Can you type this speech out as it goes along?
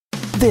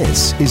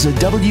This is a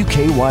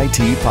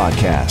WKYT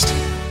podcast.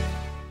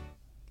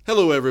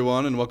 Hello,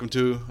 everyone, and welcome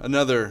to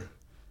another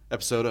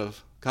episode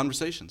of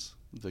Conversations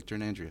with Victor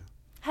and Andrea.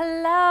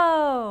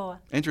 Hello.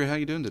 Andrea, how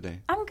you doing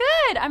today? I'm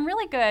good. I'm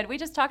really good. We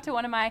just talked to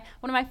one of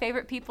my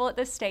favorite people at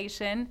this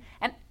station,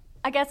 and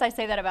I guess I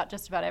say that about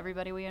just about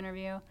everybody we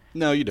interview.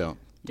 No, you don't.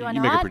 Do you I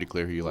You make it not? pretty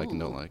clear who you like and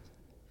don't like.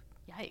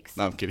 Yikes.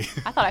 No, I'm kidding.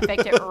 I thought I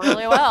faked it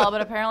really well,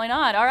 but apparently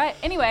not. All right.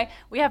 Anyway,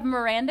 we have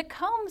Miranda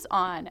Combs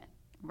on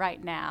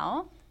right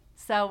now.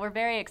 So we're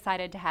very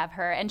excited to have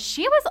her. And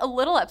she was a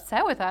little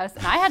upset with us,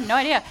 and I had no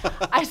idea.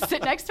 I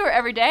sit next to her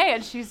every day,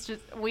 and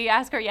we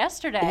asked her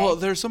yesterday. Well,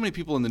 there are so many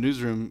people in the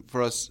newsroom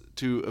for us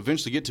to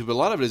eventually get to, but a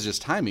lot of it is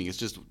just timing. It's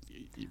just,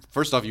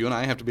 first off, you and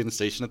I have to be in the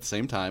station at the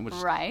same time, which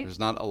Right. there's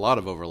not a lot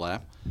of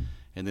overlap.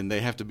 And then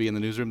they have to be in the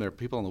newsroom. There are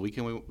people on the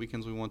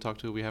weekends we want to talk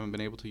to we haven't been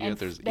able to yet. And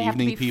There's they have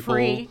to evening be people.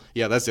 free.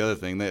 Yeah, that's the other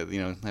thing. They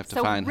have to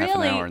So find half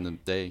an really, hour in the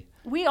day.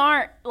 We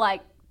aren't,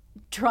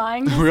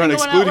 trying to We aren't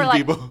single one out. excluding We're like,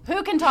 people.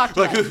 who can talk to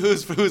Like,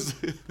 us?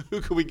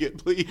 who can we get,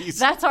 please?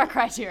 That's our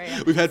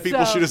criteria. We've had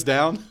people So- shoot us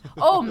down.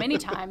 Oh, many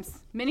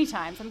times. Many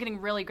times. I'm getting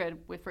really good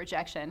with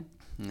rejection.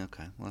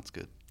 Okay, well, that's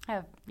good. I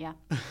have, yeah.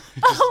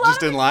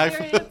 Just in life.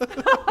 Experience.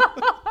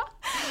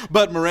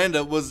 But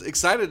Miranda was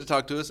excited to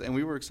talk to us, and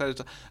we were excited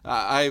to.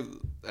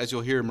 As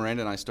you'll hear,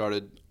 Miranda and I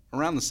started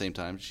around the same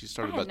time. She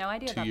started I had about no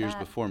idea 2 about years that.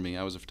 before me.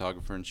 I was a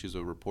photographer, and she was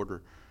a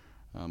reporter.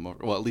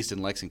 Well, at least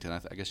in Lexington.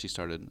 I guess she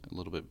started a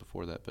little bit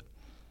before that, but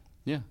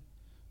yeah.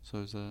 So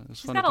it was fun.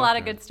 She's to got a talk lot to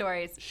of her. good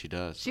stories. She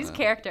does. She's a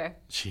character.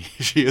 She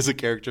is a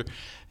character,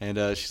 and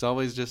she's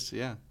always just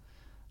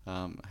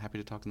happy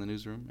to talk in the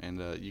newsroom.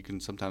 And you can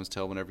sometimes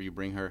tell whenever you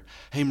bring her,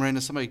 hey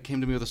Miranda, somebody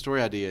came to me with a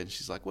story idea, and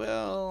she's like,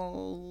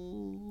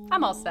 well,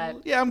 I'm all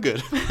set. Yeah, I'm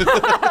good,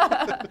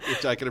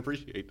 which I can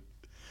appreciate.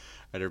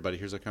 All right, everybody,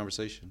 here's our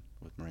conversation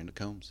with Miranda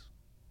Combs.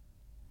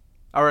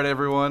 All right,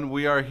 everyone,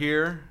 we are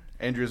here.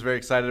 Andrea's very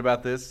excited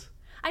about this.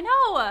 I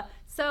know.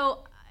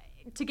 So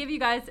to give you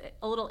guys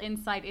a little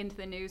insight into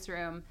the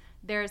newsroom,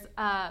 there's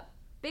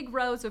big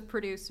rows of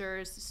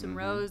producers, some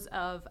rows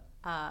of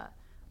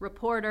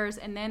reporters,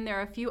 and then there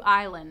are a few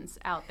islands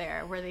out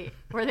there where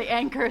the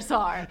anchors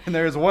are. And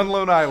there's one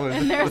lone island.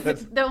 And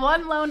there's the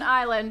one lone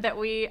island that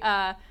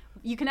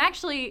you can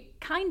actually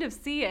kind of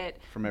see it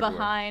From everywhere.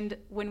 behind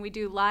when we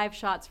do live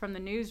shots from the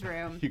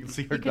newsroom. You can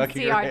see her You can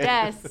ducking see her our head.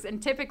 desks,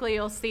 and typically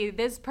you'll see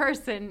this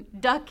person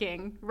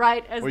ducking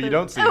right as Well, the... you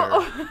don't see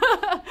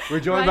her. We're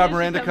joined Right by as she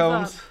Miranda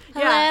comes Combs.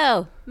 up. Yeah.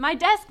 Hello. My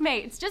desk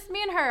mate. It's just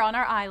me and her on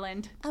our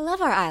island. I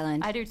love our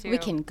island. I do too. We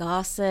can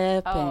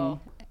gossip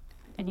Oh.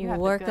 And you have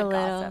work the good a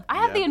little. gossip. I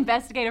have Yeah. the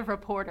investigative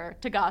reporter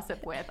to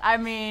gossip with. I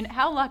mean,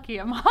 how lucky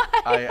am I?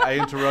 I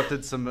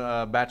interrupted some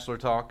Bachelor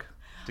talk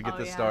to get Oh,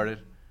 this yeah. started.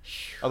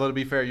 Although, to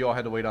be fair, you all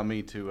had to wait on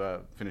me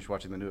to finish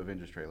watching the new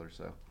Avengers trailer,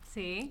 so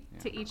See,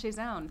 to each his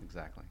own.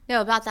 exactly.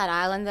 No, about that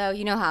island though,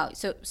 you know how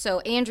so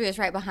Andrea's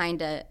right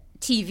behind a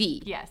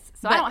TV. Yes,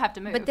 so I don't have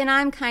to move. But then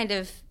I'm kind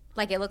of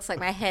like, it looks like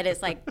my head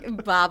is like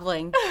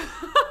bobbling.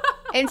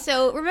 And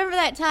so remember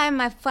that time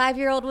my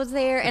 5-year-old was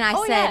there and I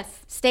Oh, said, yes.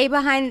 stay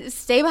behind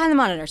the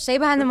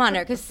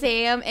monitor, because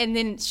Sam, and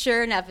then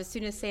sure enough, as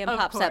soon as Sam Of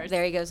pops up, course.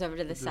 there he goes over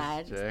to the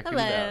side. checking it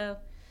Hello. out.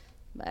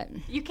 But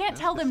You can't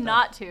tell them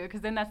not to,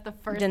 because then that's the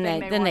first Then thing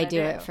they wanna do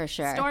it for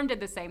sure. Storm did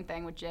the same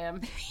thing with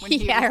Jim. When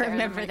he Yeah, was I there in the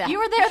remember morning. that. You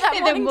were there that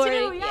In the morning,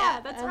 too. morning, Yeah, yeah.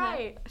 that's Uh-huh.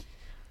 right.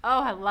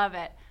 Oh, I love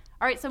it.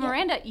 All right, so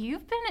Miranda,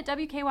 you've been at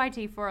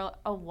WKYT for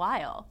a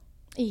while,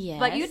 yes.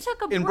 but you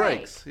took a break. In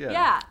breaks, yeah.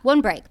 Yeah. one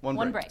break.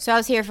 One break. So I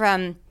was here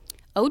from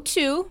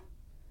 02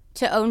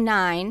 to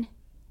 09,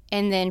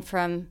 and then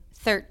from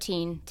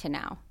 13 to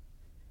now.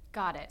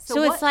 Got it. So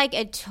what- it's like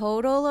a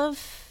total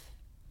of,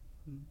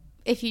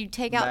 if you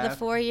take out the Math.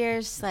 4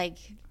 years, like,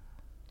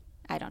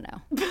 I don't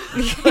know. Do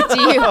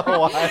you?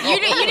 You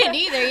didn't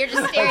either. You're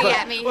just staring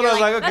at me. Well, You're I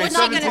was like, okay, "What's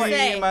not gonna 17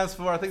 say?" minus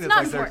 4. I think It's that's not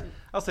like 13. important.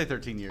 I'll say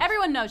 13 years.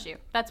 Everyone knows you.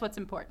 That's what's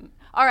important.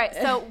 All right.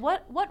 So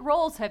what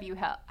roles have you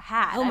had?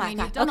 Oh I my mean,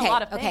 God. you've done okay, a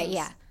lot of things. okay,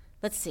 yeah.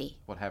 Let's see.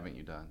 What haven't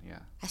you done? Yeah.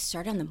 I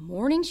started on the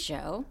morning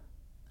show.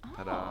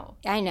 Ta-da.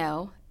 I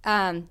know.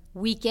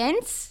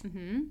 Weekends.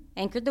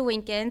 Anchored the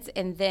weekends,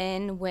 and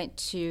then went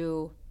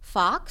to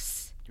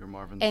Fox. You're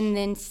Marvin's. And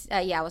then,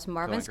 I was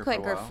Marvin's Co-anchor for a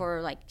co-anchor while.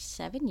 for like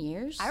 7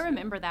 years. I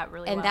remember that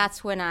really And well.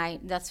 that's when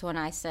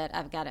I said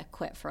I've got to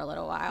quit for a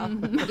little while.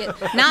 Not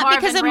Marvin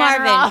because of ran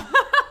her Marvin. off.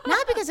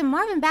 Not because of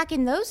Marvin. Back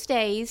in those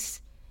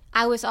days,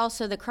 I was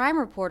also the crime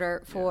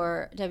reporter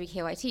for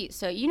WKYT.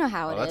 So you know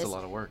how it is. that's a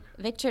lot of work.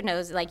 Victor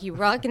knows, like, you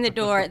walk in the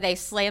door, they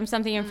slam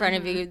something in front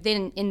of you.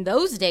 Then in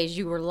those days,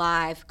 you were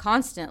live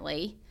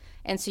constantly.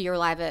 And so you were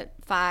live at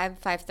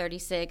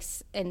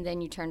 5:36, and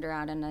then you turned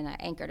around and then I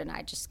anchored, and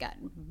I just got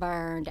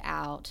burned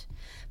out.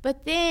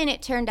 But then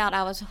it turned out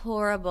I was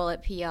horrible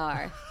at PR.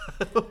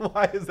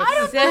 Why is that?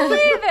 I don't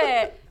believe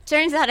it.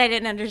 Turns out I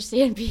didn't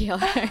understand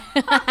PR.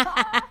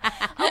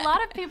 A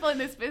lot of people in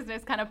this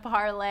business kind of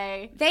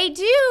parlay. They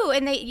do,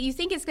 and you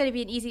think it's going to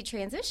be an easy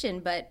transition,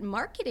 but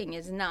marketing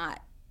is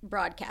not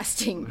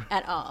broadcasting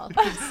at all.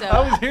 I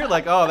always hear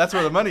like, oh, that's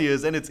where the money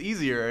is, and it's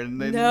easier,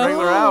 and then No.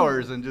 regular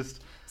hours, and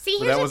just See,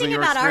 But here's that the wasn't thing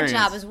your about our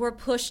experience. job is we're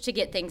pushed to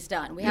get things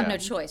done. We have Yeah. no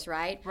choice,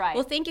 right? Right.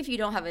 Well, think if you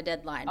don't have a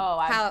deadline. Oh,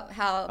 how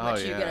Oh, much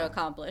are you going yeah. to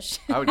accomplish?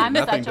 I would get I'm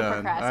nothing such a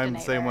done. I'm the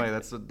same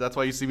procrastinator. way. That's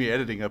why you see me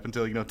editing up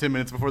until 10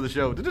 minutes before the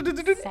show.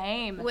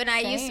 Same. When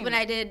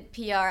I did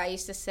PR, I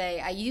used to say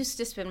I used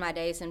to spend my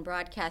days in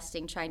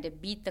broadcasting trying to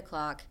beat the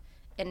clock,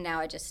 and now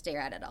I just stare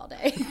at it all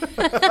day,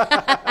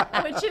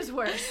 Which is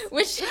worse.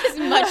 which is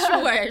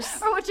much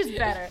worse. Or which is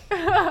better.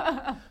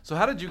 So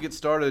how did you get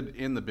started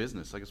in the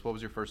business? I guess what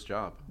was your first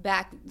job?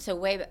 I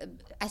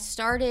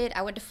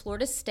went to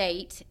Florida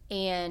State,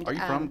 and Are you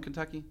from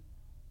Kentucky?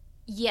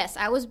 yes,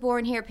 I was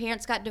born here.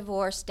 Parents got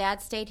divorced.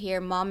 Dad stayed here.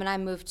 Mom and I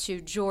moved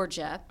to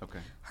Georgia. Okay.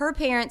 Her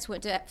parents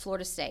went to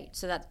Florida State,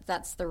 so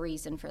that's the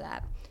reason for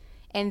that.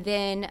 And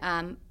then,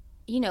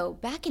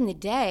 back in the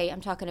day,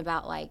 I'm talking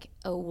about like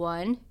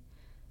 2001.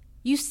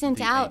 You sent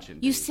The out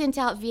ancient you days. sent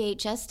out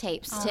VHS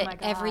tapes Oh to my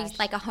every gosh.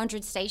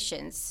 100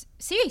 stations.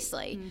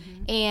 Seriously.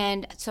 Mm-hmm.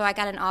 And so I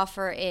got an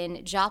offer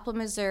in Joplin,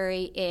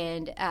 Missouri,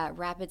 and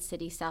Rapid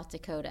City, South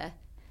Dakota.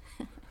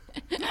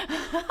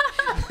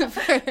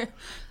 For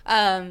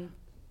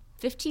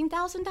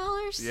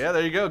 $15,000. Yeah,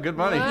 there you go. Good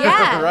money.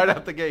 Yeah. Right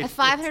out the gate. A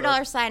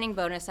 $500 signing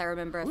bonus. I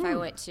remember if I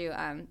went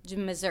to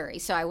Missouri,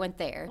 so I went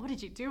there. What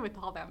did you do with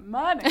all that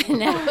money?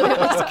 No, it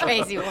was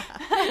crazy.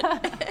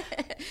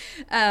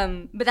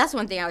 But that's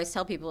one thing I always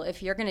tell people: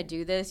 if you're going to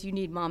do this, you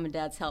need mom and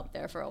dad's help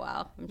there for a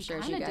while. I'm sure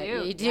you kinda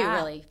guys do, you do yeah.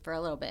 really for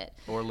a little bit.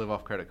 Or live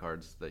off credit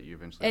cards that you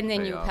eventually And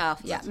then pay you off. pay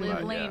off, yeah. That's Live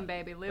what lean,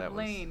 baby, live that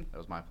was- lean. That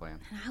was my plan.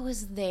 I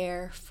was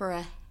there for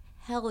a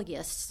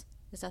hellish,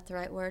 is that the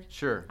right word?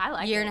 Sure. I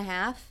like Year it. and a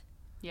half.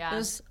 Yeah. It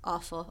was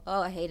awful.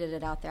 Oh, I hated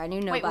it out there. I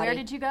knew nobody. Wait, where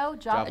did you go?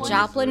 Joplin?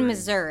 Joplin,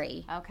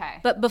 Missouri. Missouri. Okay.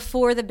 But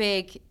before the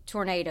big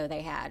tornado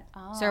they had.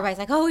 Oh. So everybody's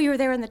like, "Oh, you were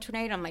there in the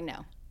tornado." I'm like,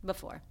 "No,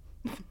 before."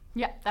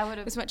 yeah, that would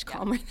have. It was much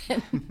calmer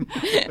then.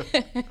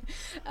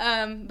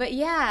 But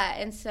yeah,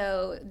 and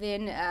so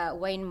then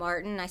Wayne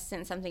Martin, I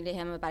sent something to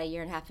him about a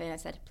year and a half in. I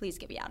said, "Please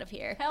get me out of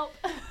here." Help.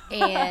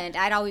 And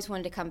I'd always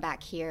wanted to come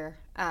back here.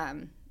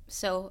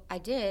 So I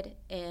did,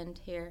 and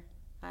here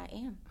I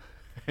am.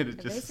 And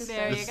it just,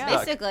 There you just go.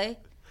 stuck. Basically.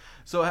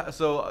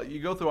 So you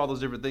go through all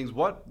those different things.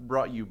 What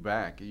brought you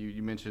back?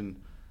 You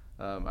mentioned,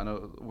 I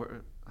know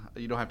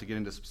you don't have to get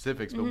into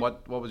specifics, Mm-hmm.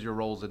 but what was your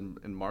roles in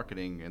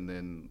marketing, and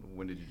then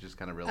when did you just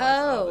kind of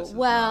realize? This is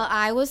Well, not-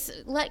 I was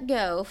let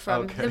go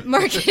from Okay. the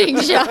marketing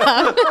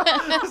job.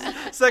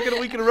 Second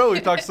week in a row, we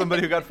talked to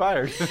somebody who got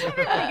fired.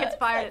 Everybody gets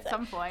fired at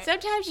some point.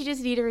 Sometimes you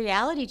just need a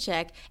reality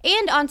check.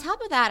 And on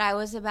top of that, I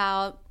was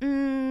about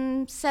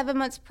 7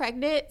 months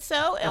pregnant,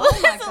 so it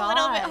was my a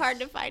little bit gosh. hard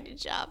to find a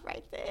job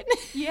right then.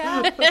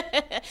 Yeah.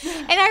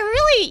 And I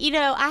really,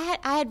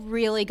 I had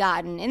really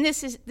gotten, and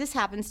this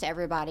happens to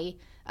everybody,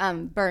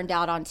 burned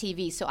out on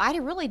TV. So I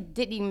really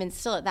didn't even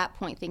still at that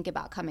point think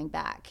about coming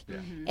back. Yeah.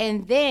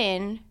 And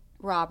then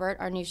Robert,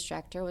 our news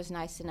director, was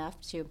nice enough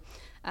to,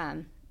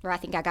 or I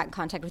think I got in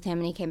contact with him,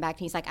 and he came back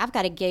and he's like, "I've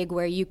got a gig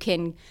where you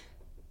can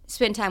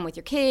spend time with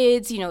your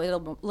kids, a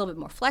little bit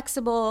more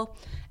flexible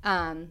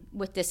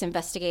with this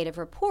investigative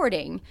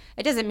reporting."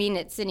 It doesn't mean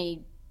it's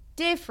any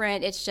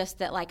different. It's just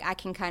that like I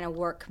can kind of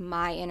work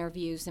my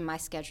interviews and my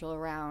schedule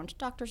around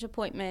doctor's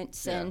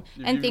appointments and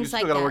You things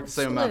still like gotta that. work the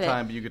same amount of Split it.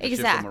 time, but you get to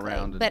shift them exactly.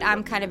 around and But do I'm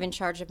what kind you of do. in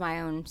charge of my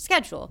own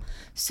schedule.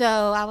 So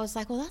I was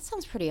like, well, that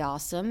sounds pretty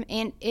awesome,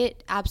 and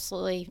it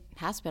absolutely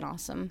has been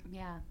awesome.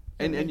 Yeah.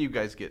 And you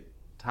guys get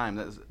time.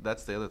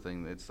 That's the other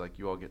thing. It's like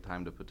you all get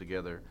time to put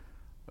together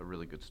a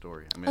really good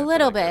story. I mean, I A feel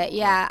little like bit,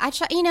 yeah. I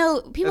try. People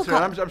That's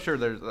right. call. I'm sure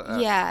there's.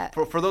 Yeah.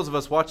 For those of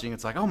us watching,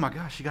 it's like, oh my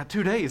gosh, you got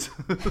 2 days.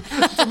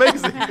 It's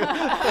amazing. 2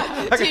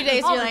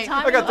 days, All you're the like,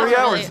 time I got 3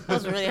 hours. It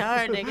was really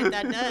hard to get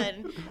that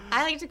done.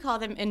 I like to call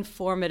them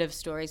informative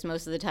stories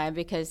most of the time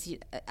because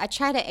I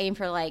try to aim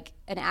for like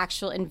an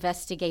actual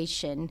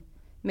investigation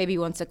maybe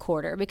once a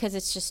quarter because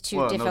it's just too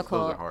Well, and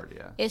difficult. those are hard,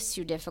 yeah. It's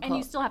too difficult. And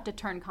you still have to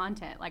turn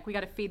content. Like, we got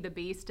to feed the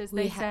beast, as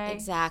they say.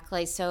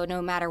 Exactly. So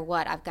no matter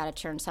what, I've got to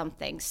turn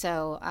something.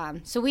 So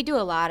so we do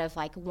a lot of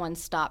like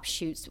one-stop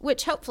shoots,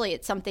 which hopefully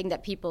it's something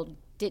that people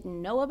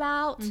didn't know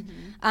about.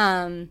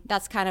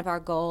 That's kind of our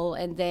goal.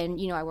 And then,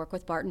 I work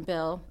with Bart and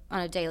Bill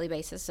on a daily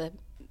basis, a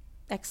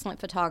excellent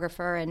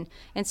photographer, and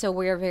so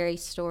we're very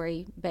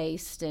story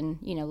based and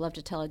love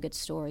to tell a good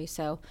story.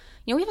 So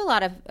we have a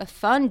lot of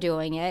fun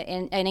doing it,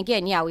 and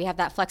again, we have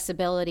that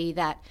flexibility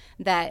that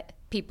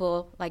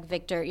people like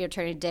Victor,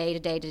 turning day to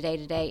day to day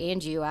to day,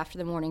 and you after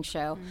the morning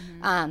show,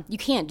 you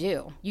can't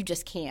do. You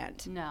just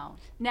can't. No.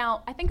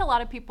 Now, I think a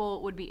lot of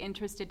people would be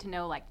interested to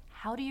know, like,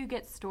 how do you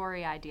get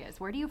story ideas?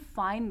 Where do you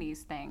find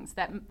these things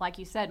that, like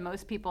you said,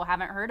 most people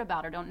haven't heard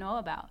about or don't know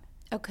about?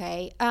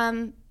 Okay.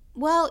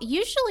 Well,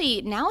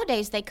 usually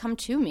nowadays they come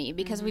to me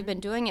because we've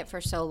been doing it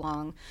for so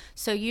long.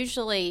 So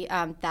usually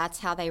that's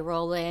how they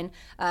roll in.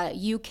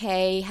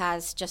 UK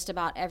has just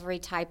about every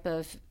type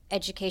of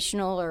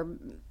educational or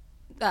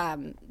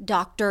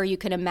doctor you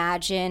can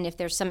imagine. If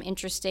there's some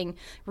interesting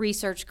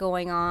research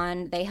going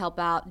on, they help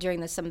out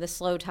during some of the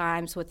slow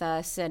times with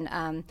us.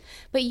 And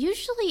but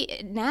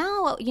usually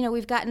now,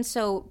 we've gotten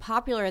so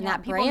popular in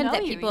that people brand know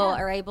that you, people yeah.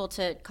 are able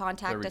to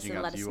contact They're us reaching and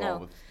out let to us you all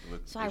know.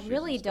 with So I issues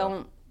really and stuff.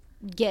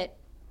 don't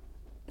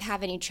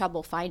have any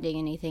trouble finding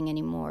anything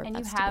anymore. And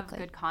you That's have typically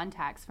good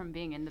contacts from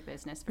being in the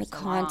business for the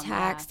so long.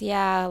 contacts.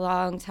 Yeah, a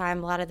long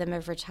time. A lot of them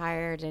have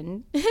retired,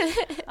 and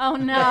Oh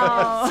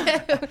no.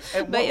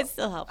 but it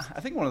still helps. I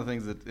think one of the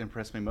things that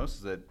impressed me most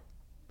is that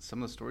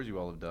some of the stories you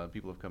all have done,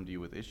 people have come to you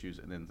with issues,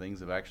 and then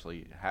things have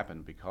actually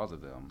happened because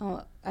of them.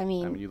 Oh, I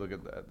mean, you look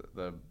at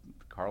the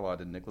car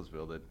lot in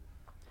Nicholasville that,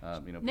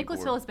 people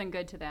Nicholasville has been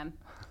good to them.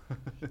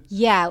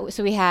 yeah.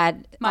 So we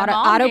had My Auto,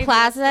 mom Auto gave me a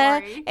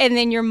Plaza, story. and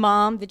then your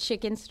mom, the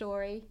chicken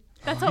story.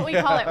 That's what we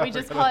call it. We I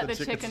just forgot call it the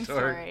the chicken chicken story.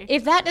 story.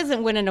 If that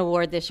doesn't win an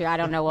award this year, I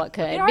don't know what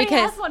could. It already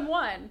because has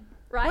won,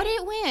 right? what did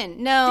it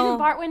win? No. Didn't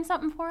Bart win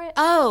something for it?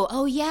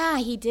 Oh yeah,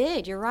 he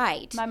did. You're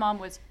right. My mom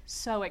was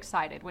so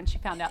excited when she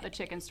found out the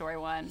chicken story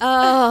won.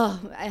 Oh,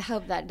 I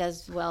hope that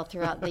does well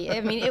throughout the. I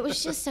mean, it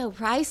was just so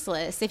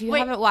priceless. If you Wait.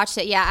 haven't watched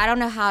it, I don't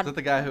know how. Is that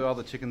the guy who all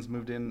the chickens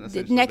moved in?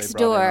 essentially? Next They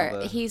brought in door, all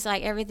the he's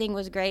like everything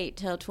was great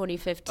till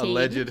 2015.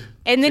 alleged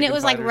and then it chicken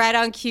was like fighters. right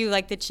on cue,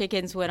 like the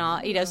chickens went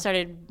on,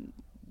 started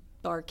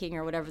barking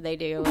or whatever they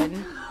do,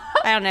 and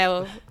I don't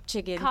know,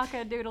 chicken.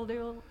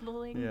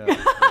 Cock-a-doodle-doodling. Yeah.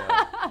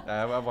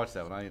 I've watched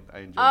that one. I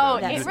enjoyed Oh,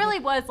 that. it really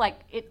was like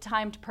it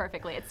timed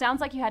perfectly. It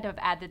sounds like you had to have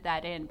added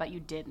that in, but you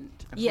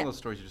didn't. It's Yeah. one of those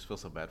stories you just feel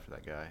so bad for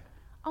that guy.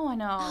 Oh, I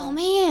know. Oh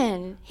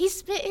man, he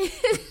spent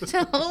his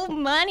whole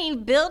money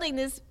building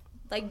this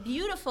like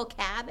beautiful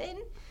cabin,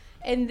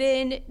 and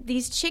then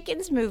these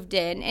chickens moved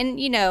in, and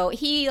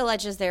he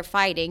alleges they're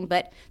fighting,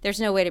 but there's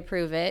no way to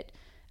prove it.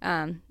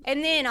 And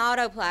then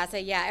Auto Plaza,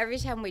 every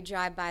time we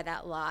drive by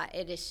that lot,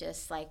 it is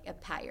just like a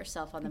pat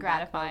yourself on the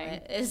Gratifying.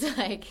 back moment. It's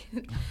like,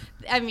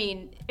 I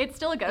mean, It's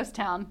still a ghost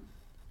town.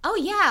 oh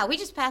yeah, we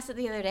just passed it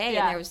the other day, Yeah.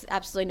 and there was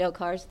absolutely no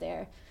cars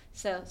there.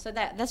 So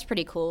that's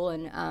pretty cool,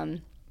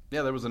 and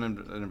Yeah, there was an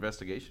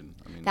investigation.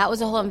 that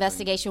was a whole thing.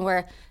 investigation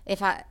where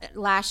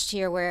last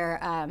year where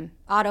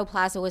Auto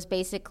Plaza was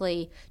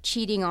basically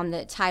cheating on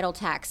the title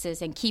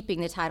taxes and keeping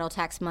the title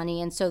tax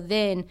money, and so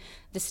then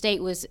the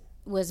state was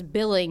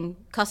billing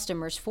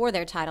customers for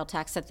their title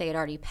tax that they had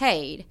already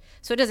paid.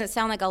 So it doesn't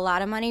sound like a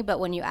lot of money, but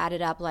when you add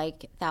it up,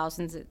 like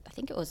thousands, I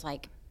think it was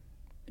like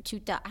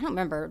 2,000, I don't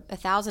remember,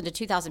 1,000 to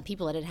 2,000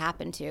 people it had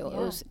happened to. It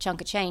was a chunk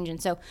of change. And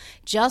so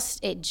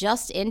it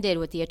just ended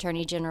with the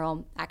Attorney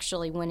General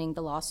actually winning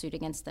the lawsuit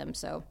against them.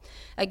 So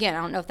again,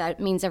 I don't know if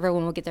that means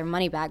everyone will get their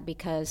money back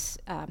because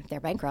they're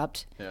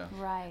bankrupt. Yeah.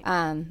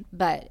 Right.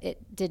 But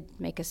it did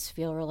make us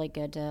feel really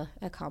good to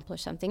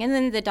accomplish something. And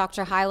then the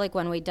Dr. Heilig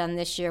one we'd done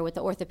this year with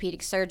the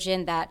orthopedic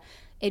surgeon that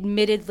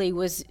admittedly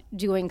was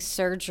doing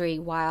surgery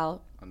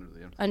while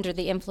under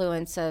the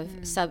influence of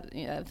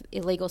of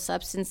illegal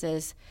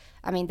substances.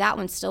 I mean, that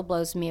one still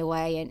blows me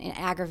away and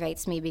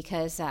aggravates me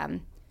because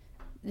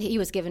he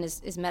was given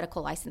his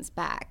medical license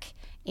back,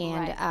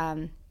 and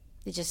Right.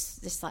 it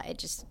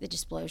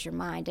just blows your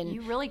mind. And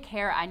You really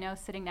care. I know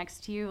sitting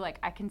next to you, like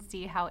I can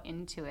see how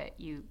into it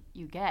you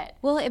get.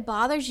 well, it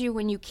bothers you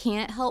when you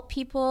can't help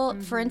people.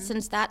 For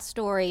instance, that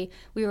story,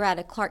 we were at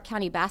a Clark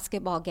County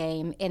basketball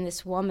game, and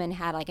this woman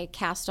had like a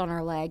cast on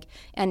her leg,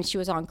 and she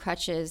was on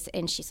crutches,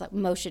 and she's like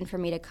motioned for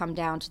me to come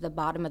down to the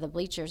bottom of the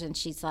bleachers, and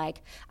she's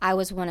like, I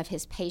was one of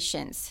his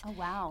patients. Oh,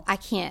 wow. I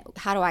can't,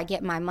 how do I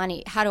get my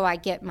money? How do I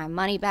get my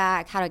money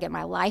back? How do I get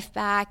my life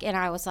back? And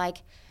I was like,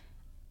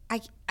 I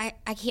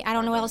can't, I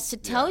don't know what else to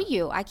tell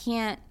you. I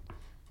can't,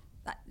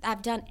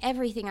 I've done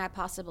everything I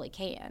possibly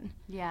can.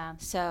 Yeah.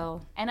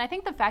 So And I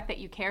think the fact that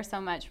you care so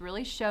much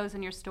really shows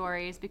in your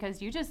stories because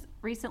you just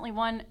recently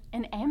won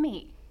an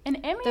Emmy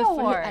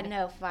award. I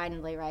know,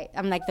 finally, right?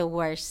 I'm like the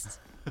worst.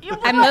 You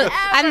I'm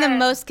won the ever.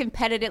 most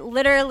competitive.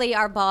 Literally,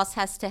 our boss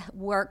has to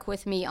work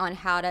with me on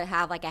how to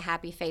have like a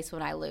happy face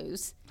when I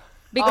lose,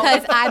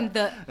 because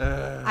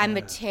I'm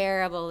a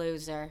terrible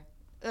loser.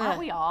 Aren't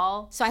we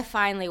all? So I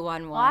finally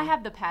won one. Well, I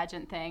have the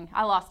pageant thing.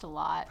 I lost a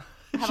lot.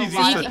 I have She's a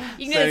lot used of, to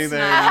You can saying smile.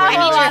 that. I I have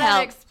need a your lot help.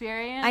 of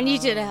experience. I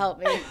need you to help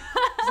me,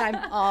 'cause I'm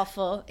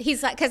awful.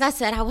 He's like, because I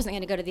said I wasn't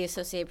going to go to the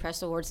Associated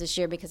Press Awards this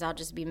year because I'll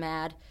just be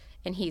mad.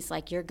 And he's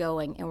like, you're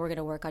going, and we're going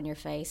to work on your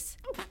face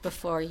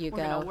before you We're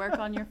go. going to work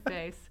on your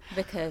face.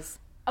 Because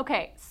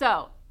Okay,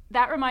 so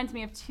that reminds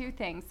me of two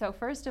things. So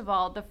first of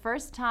all, the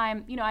first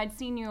time, I'd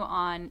seen you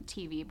on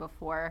TV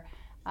before,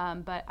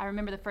 but I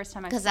remember the first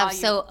time I saw you. I'm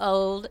so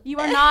old. You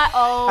are not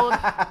old.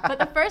 But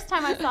the first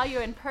time I saw you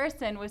in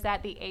person was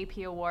at the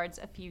AP Awards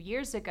a few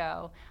years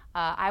ago.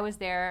 I was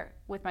there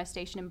with my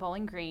station in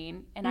Bowling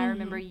Green, and I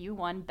remember you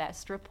won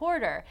Best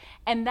Reporter.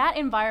 And that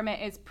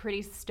environment is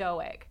pretty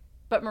stoic.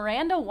 but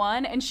Miranda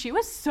won, and she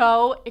was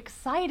so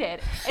excited,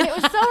 and it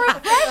was so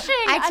refreshing.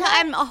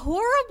 I'm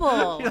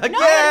horrible. You're like,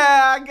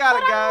 yeah, I got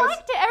it, But I guys.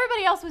 liked it.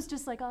 Everybody else was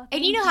just like, oh,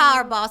 And you thank know how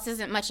our boss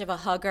isn't much of a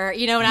hugger,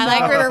 you know, and I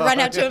like her to run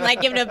up to him,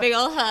 like give him a big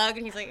old hug,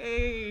 and he's like,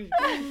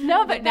 "Ugh."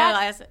 No, but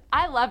no,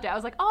 I loved it. I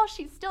was like, oh,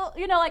 she's still,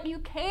 like you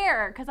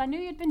care, because I knew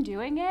you'd been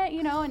doing it,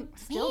 and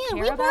still man, care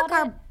we about work it.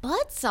 our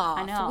butts off.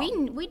 I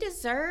know. We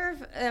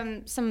deserve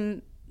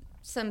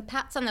some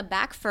pats on the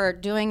back for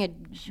doing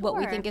what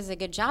we Sure. think is a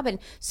good job, and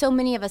so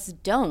many of us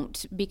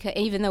don't, because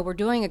even though we're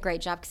doing a great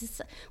job,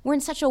 because we're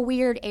in such a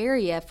weird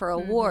area for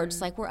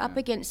awards. Like we're up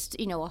against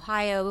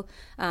Ohio,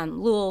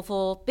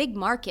 Louisville, big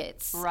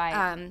markets.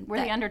 Right.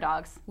 We're the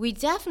underdogs. We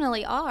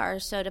definitely are.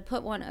 So to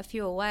put a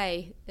few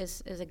away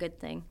is a good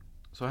thing.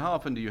 So how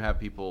often do you have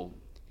people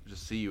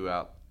just see you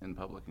out in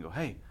public and go,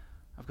 hey,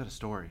 I've got a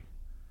story,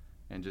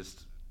 and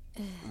just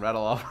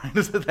rattle off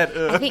that?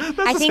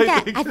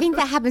 I think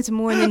that happens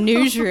more in the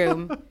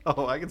newsroom.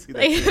 Oh, I can see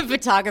that. Like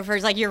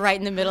photographers, like you're right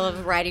in the middle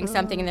of writing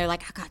something, and they're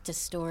like, "I got this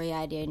story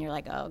idea," and you're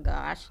like, "Oh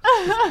gosh,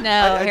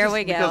 no, here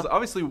we go." Because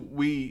obviously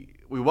we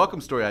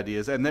welcome story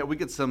ideas, and that we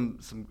get some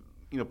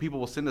people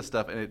will send us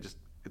stuff, and it's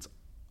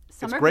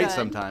Some are great good.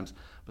 sometimes,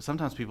 but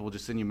sometimes people will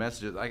just send you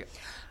messages.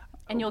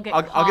 And you'll get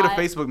I'll get a caught.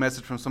 Facebook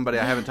message from somebody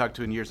I haven't talked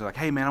to in years. They're like,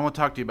 hey, man, I want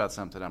to talk to you about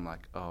something. I'm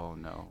like, oh,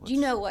 no. Do you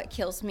know what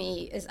kills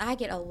me is I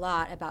get a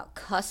lot about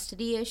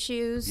custody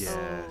issues, Yes.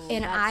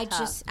 and That's I tough.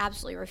 just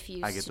absolutely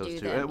refuse I get to those do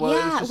too. them. Well,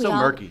 it's just so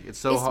murky. It's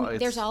so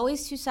hard. There's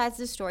always two sides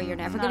to the story. You're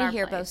never Not going our to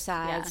hear place. both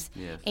sides.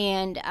 Yeah. Yes.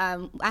 And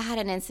I had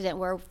an incident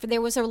where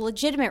there was a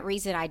legitimate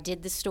reason I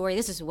did the story.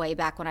 This is way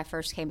back when I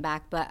first came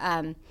back, but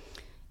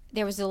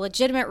there was a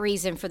legitimate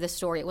reason for the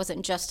story. It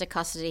wasn't just a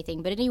custody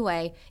thing. But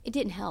anyway, it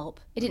didn't help.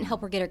 It didn't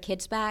help her get her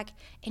kids back,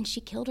 and she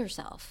killed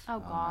herself. Oh,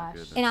 gosh.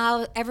 goodness.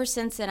 And ever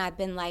since then, I've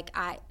been like,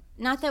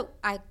 not that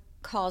I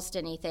caused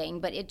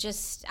anything, but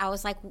I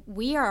was like,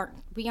 we aren't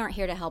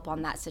here to help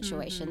on that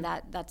situation.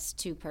 That's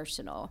too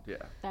personal. Yeah.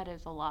 That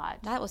is a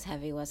lot. That was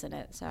heavy, wasn't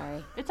it?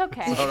 Sorry. It's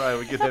okay. All right,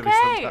 we get It's heavy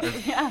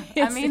okay. sometimes.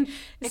 Yeah. I mean,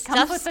 it comes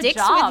Stuff with the sticks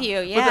job. with you.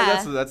 But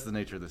Yeah. that's the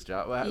nature of this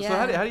job. So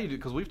Yeah. how do you do?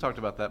 Because we've talked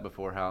about that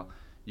before. How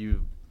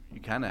you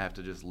kind of have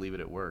to just leave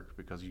it at work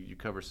because you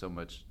cover so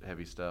much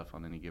heavy stuff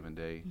on any given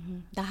day.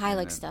 The Hilux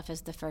then- stuff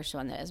is the first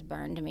one that has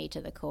burned me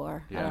to the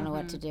core. I Yeah. don't know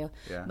what to do.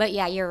 Yeah. But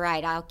yeah, you're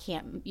right. I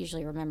can't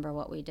usually remember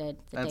what we did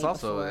the And day it's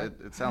also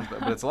before. it sounds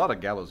bad, but it's a lot of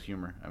gallows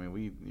humor. I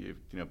mean,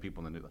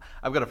 people in the news.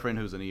 I've got a friend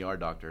who's an ER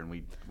doctor, and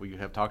we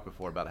have talked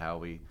before about how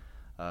we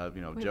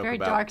joke very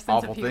about dark sense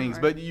awful of things.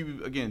 humor. But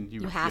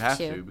you have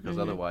to to. because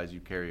otherwise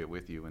you carry it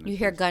with you. And You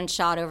hear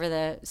gunshot over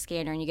the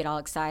scanner and you get all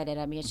excited.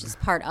 I mean, it's just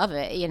part of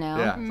it, you know?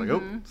 Yeah, it's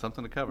like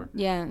something to cover.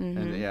 Yeah. Mhm.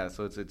 And yeah,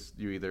 so it's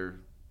you either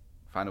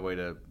find a way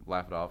to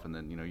laugh it off, and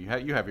then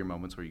you have your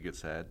moments where you get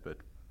sad, but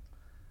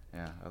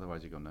yeah,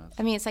 otherwise you go nuts.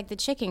 I mean, it's like the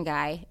chicken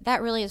guy.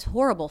 That really is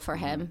horrible for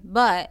him,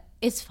 but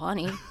it's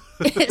funny.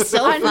 It's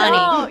so I funny.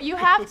 know. You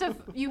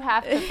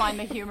have to find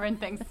the humor in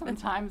things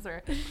sometimes,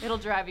 or it'll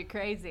drive you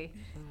crazy.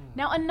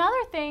 Now,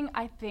 another thing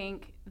I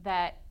think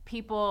that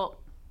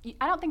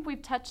I don't think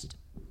we've touched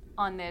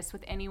on this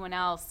with anyone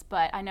else,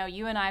 but I know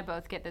you and I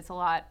both get this a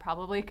lot,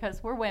 probably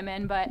because we're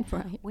women, but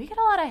Right. we get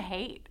a lot of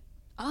hate.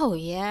 Oh,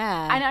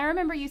 yeah. And I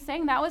remember you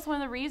saying that was one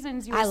of the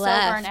reasons you were I so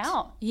left. burnt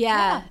out.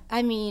 Yeah.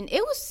 I mean,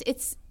 it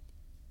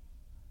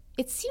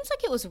seems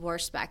like it was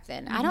worse back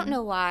then. I don't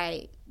know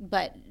why,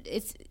 but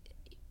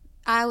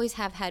I always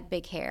have had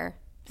big hair.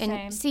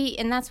 And Same.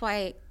 and that's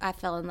why I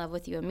fell in love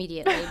with you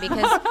immediately,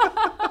 because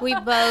we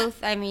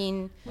both, I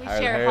mean, We Higher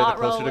the share hair, the hot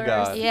closer to rollers.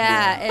 God.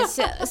 yeah.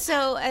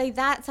 So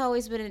that's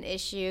always been an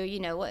issue, you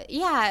know.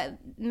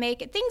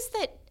 Make it things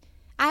that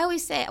I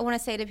want to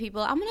say to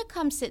people, I'm going to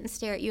come sit and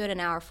stare at you at an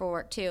hour for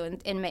work too,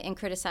 and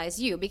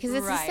criticize you, because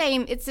it's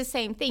Right. It's the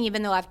same thing.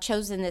 Even though I've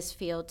chosen this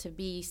field to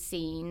be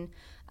seen,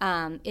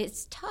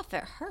 it's tough.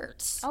 It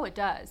hurts. Oh, it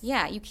does.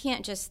 Yeah, you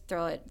can't just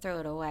throw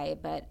it away.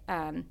 But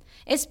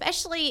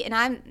especially, and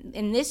I'm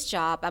in this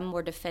job, I'm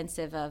more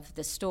defensive of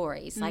the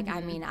stories. Like,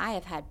 I mean, I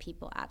have had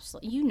people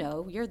absolutely,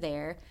 you're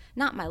there.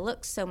 Not my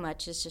looks so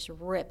much as just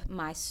rip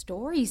my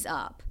stories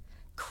up,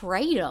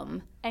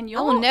 kratom. And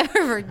I will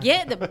never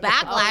forget the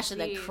backlash of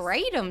the geez.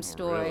 kratom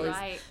stories.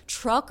 Right.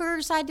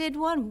 Truckers, I did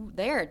one.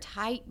 They're a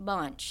tight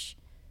bunch.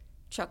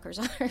 Truckers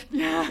are.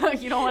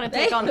 You don't want to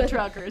take on the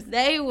truckers.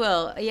 They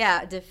will,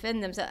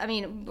 defend themselves. I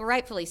mean,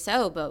 rightfully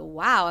so. But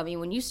wow, I mean,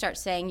 when you start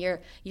saying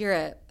you're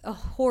a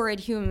horrid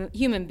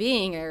human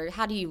being, or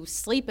how do you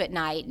sleep at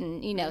night,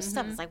 and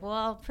stuff, it's like,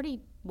 well,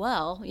 pretty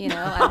well,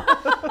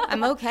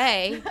 I'm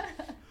okay.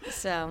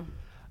 So,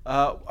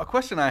 A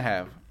question I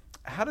have: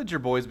 how did your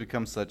boys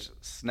become such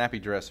snappy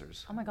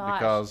dressers? Oh my gosh.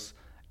 Because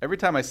every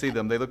time I see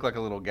them, they look like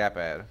a little Gap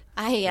ad.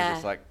 They're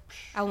just like,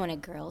 I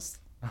wanted girls.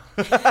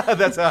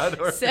 that's how it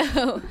works.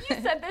 So.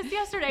 You said this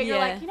yesterday. You're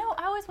Yeah. like,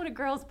 I always wanted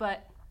girls,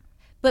 but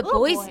But Little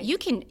boys, boys. you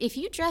can, if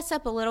you dress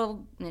up a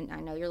little, and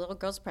I know your little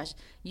girl's precious,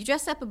 you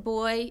dress up a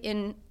boy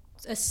in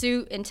a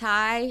suit and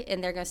tie,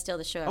 and they're going to steal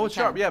the show. Oh, it's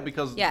sharp, yeah,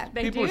 because Yeah.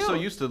 They people are do. so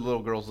used to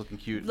little girls looking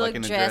cute, Look like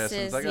in a dress. And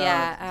dresses, it's like,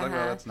 yeah. oh, it's like,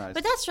 oh, that's nice.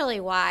 But that's really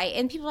why.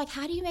 And people are like,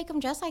 how do you make them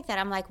dress like that?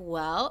 I'm like,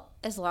 well,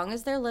 as long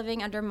as they're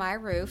living under my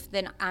roof,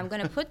 then I'm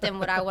going to put them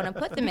what I want to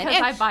put them in.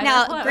 Because I buy their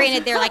Now, clothes.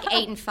 granted, they're like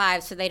 8 and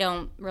 5, so they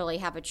don't really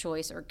have a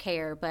choice or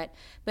care. But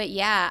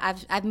yeah,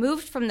 I've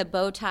moved from the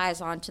bow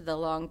ties onto the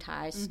long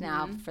ties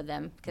now for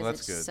them because Well,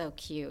 that's it's good. so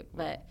cute.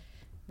 But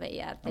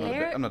yeah,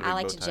 I'm not a I big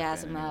like bow to tie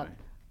jazz fan them up. anyway.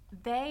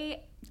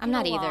 They I'm get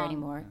not either along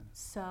anymore.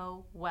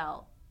 so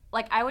well.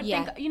 Like I would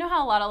Yeah. think, you know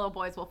how a lot of little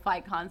boys will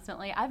fight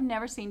constantly. I've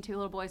never seen two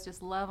little boys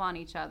just love on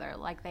each other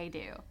like they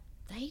do.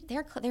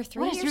 They're 3 What is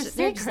your years.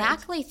 They're secret?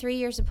 exactly 3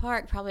 years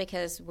apart, probably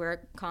because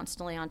we're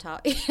constantly on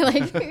top.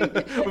 Like,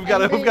 We've got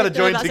to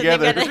join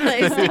together.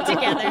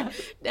 together.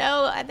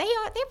 No,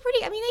 they're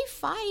pretty. I mean, they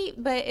fight,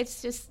 but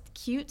it's just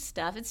cute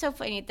stuff. It's so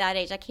funny at that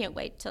age. I can't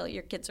wait till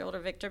your kids are older,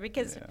 Victor,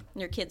 because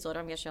your kids older.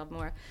 I guess you'll have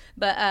more.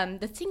 But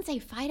the things they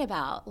fight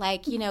about,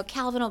 like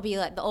Calvin will be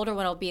like, the older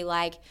one will be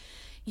like,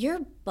 your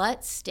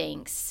butt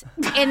stinks,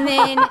 and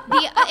then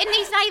and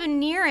he's not even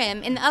near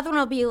him, and the other one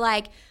will be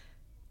like,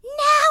 no,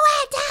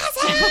 it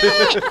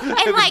doesn't,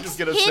 and like Just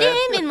hit get upset.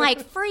 him and like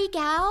freak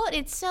out.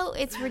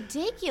 It's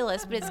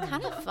ridiculous, but it's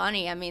kind of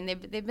funny. I mean,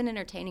 they've been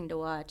entertaining to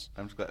watch.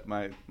 I'm just glad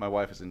my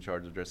wife is in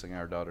charge of dressing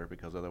our daughter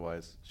because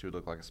otherwise she would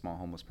look like a small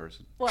homeless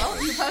person.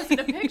 Well, you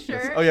posted a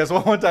picture. Oh, yeah, so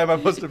one time I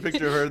posted a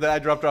picture of her that I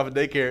dropped her off at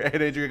daycare,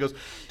 and Andrea goes,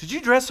 did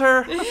you dress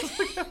her? I was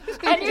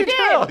like, "How And you did.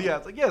 tell?" Yeah,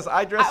 it's like, yes,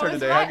 I dressed I her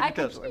was today. right. How I did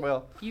you tell? could- She's like,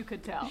 well, You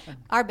could tell.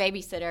 Our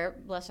babysitter,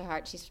 bless her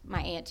heart, she's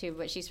my aunt too,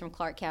 but she's from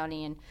Clark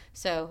County, and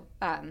so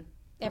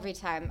every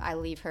time I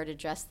leave her to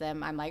dress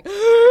them, I'm like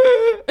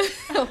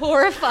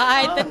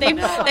horrified that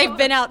they've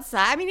been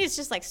outside. I mean, it's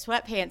just like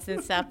sweatpants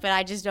and stuff, but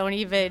I just don't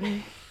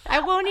even. I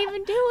won't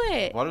even do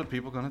it. what are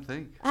people going to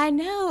think? I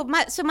know.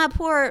 My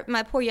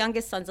poor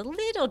youngest son's a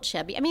little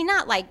chubby. I mean,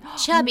 not like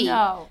chubby,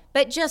 No.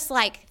 but just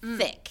like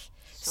thick.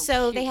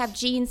 So they cute. have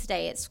jeans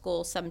day at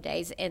school some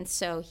days, and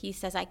so he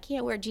says, I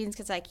can't wear jeans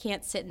because I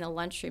can't sit in the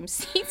lunchroom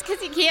seats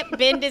because he can't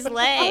bend his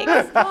legs.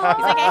 He's like,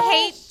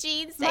 I hate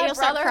jeans day. My He'll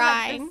start brother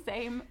crying. had the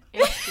same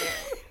issue.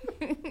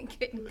 Couldn't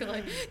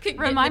get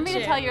Remind me in the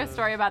to tell gym. you a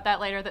story about that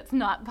later that's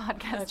not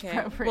podcast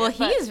appropriate. Well, he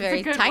but is it's a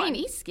very good tiny. one.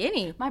 He's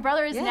skinny. My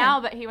brother is Yeah.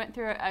 now, but he went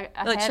through a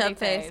A heavy chub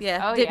face, phase. yeah.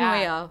 Oh, Didn't yeah.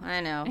 we all?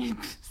 I know.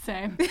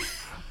 Same.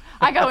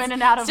 I go in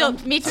and out of Still,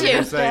 them. me I was gonna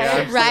too. say,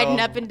 I'm still Riding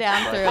up and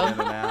down rushing through in and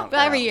them. out,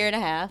 About every yeah. year and a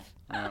half.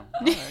 Yeah. All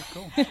right,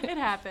 cool. It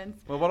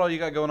happens. Well, what all you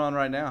got going on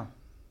right now?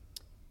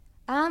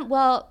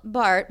 Well,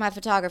 Bart, my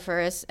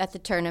photographer, is at the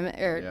tournament,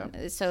 Yeah.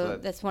 so So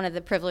that's one of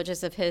the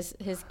privileges of his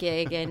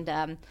gig,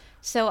 and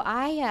so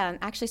I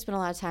actually spend a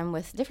lot of time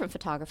with different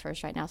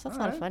photographers right now. So that's a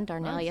lot of Alright, fun.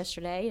 Darnell nice.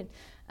 yesterday,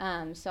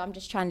 and so I'm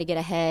just trying to get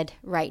ahead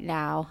right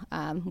now.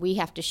 We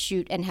have to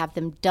shoot and have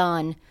them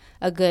done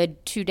a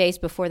good 2 days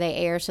before they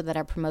air, so that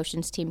our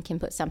promotions team can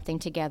put something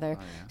together.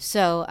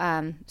 So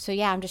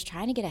yeah, I'm just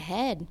trying to get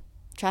ahead,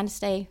 trying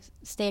to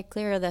stay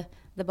clear of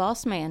the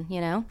boss man, you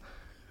know.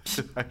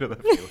 I know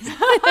that feeling.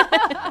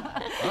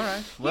 All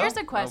right. Well, Here's a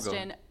I'll go.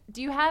 question.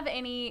 Do you have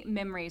any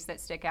memories that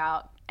stick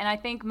out? And I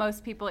think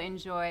most people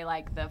enjoy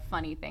like the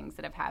funny things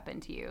that have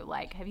happened to you.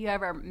 Like, have you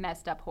ever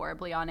messed up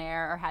horribly on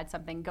air or had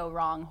something go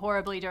wrong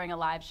horribly during a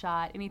live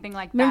shot? Anything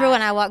like that? Remember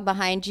when I walked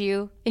behind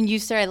you and you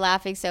started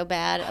laughing so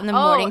bad on the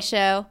morning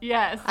show?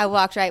 Yes. I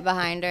walked right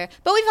behind her.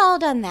 But we've all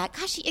done that.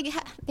 Gosh,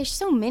 there's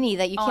so many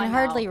that you Oh, I can know.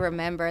 hardly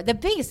remember. The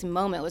biggest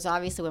moment was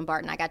obviously when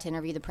Bart and I got to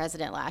interview the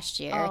president last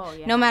year. Oh,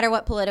 yeah. No matter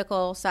what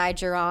political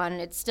side you're on,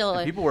 it's still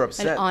And people were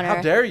upset. an honor.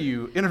 How dare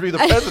you interview the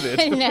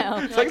president? I know.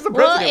 It's like it's the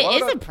Well, president. Why it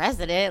is would I- the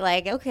president.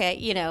 Like, okay,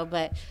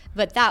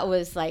 but that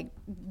was like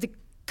the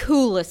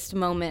coolest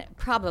moment.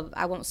 Probably,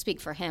 I won't speak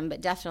for him, but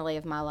definitely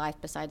of my life.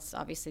 Besides,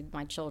 obviously,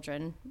 my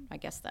children. I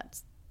guess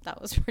that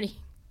was pretty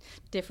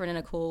different in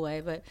a cool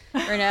way, but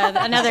or no,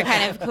 another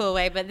kind of cool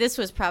way. But this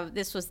was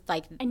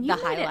like and you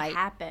the made highlight. it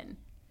happen.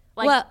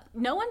 Like, Well-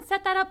 no one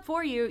set that up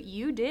for you.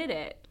 You did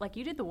it. Like,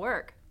 you did the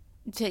work.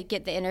 To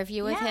get the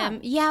interview with Yeah. him.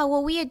 Yeah,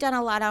 well, we had done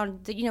a lot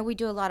on, we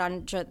do a lot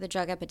on the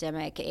drug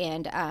epidemic,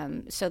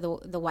 and so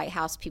the White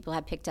House people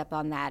had picked up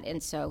on that,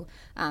 and so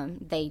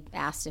they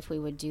asked if we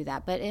would do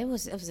that. But it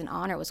was an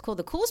honor. It was cool.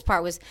 The coolest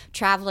part was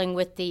traveling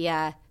with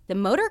the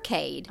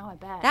motorcade. Oh, I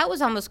bet. That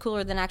was almost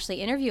cooler than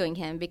actually interviewing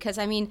him, because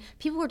I mean,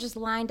 people were just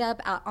lined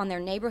up out on their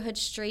neighborhood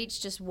streets,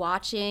 just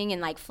watching,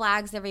 and like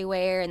flags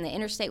everywhere, and the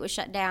interstate was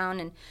shut down,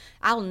 and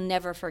I'll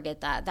never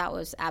forget that. That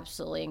was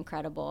absolutely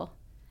incredible.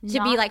 To be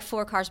Not- like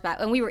 4 cars back,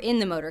 and we were in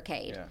the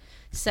motorcade. Yeah.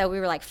 So we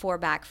were like 4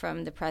 back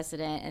from the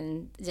president,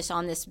 and just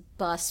on this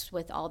bus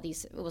with all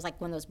these. It was like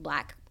one of those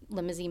black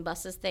limousine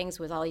buses things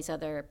with all these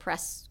other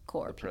press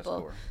corps press people.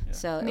 corps, yeah.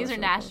 So And it these was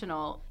are really cool.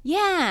 national. Yeah.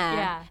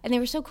 Yeah. And they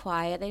were so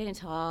quiet. They didn't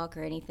talk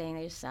or anything.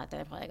 They just sat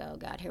there like, oh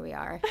God, here we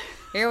are.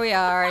 Here we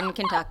are in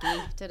Kentucky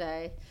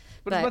today.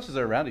 But as much as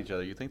they're around each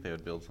other, you think they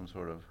would build some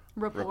sort of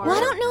Rapport. Well, I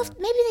don't know yeah. if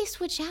maybe they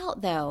switch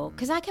out though,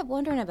 because I kept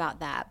wondering about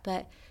that.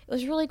 But it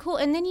was really cool.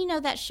 And then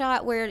that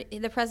shot where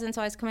the president's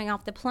always coming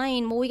off the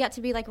plane. Well, we got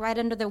to be like right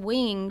under the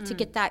wing to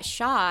get that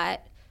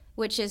shot.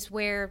 which is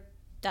where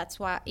that's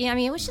why. Yeah, I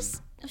mean, it was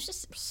just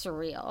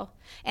surreal.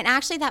 And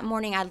actually, that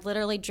morning, I'd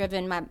literally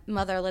driven. My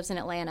mother lives in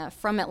Atlanta.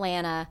 From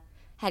Atlanta,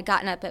 had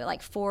gotten up at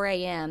like 4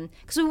 a.m.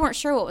 because we weren't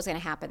sure what was going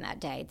to happen that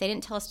day. They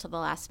didn't tell us till the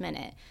last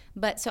minute.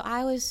 But so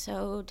I was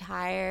so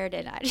tired,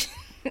 and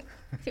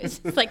it was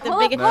just like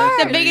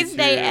the biggest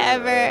day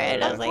ever.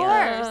 And I was like, oh,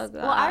 God.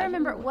 Well, I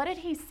remember, what did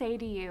he say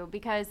to you?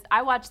 Because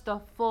I watched the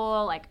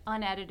full, like,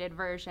 unedited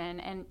version,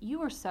 and you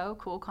were so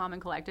cool, calm,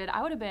 and collected.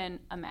 I would have been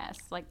a mess.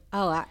 Like,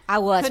 I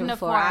was couldn't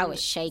before. have I formed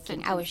was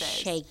shaking. I was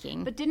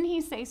shaking. But didn't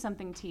he say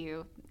something to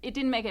you? It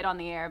didn't make it on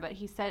the air, but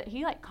he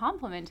like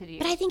complimented you.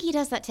 But I think he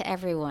does that to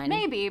everyone.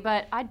 Maybe,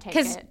 but I'd take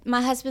Because it. my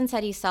husband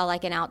said he saw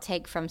like an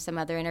outtake from some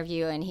other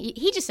interview, and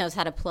he just knows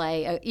how to play,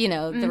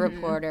 the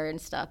reporter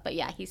and stuff. But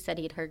yeah, he said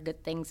he'd heard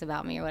good things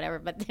about me or whatever.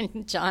 But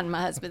then John,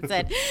 my husband,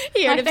 said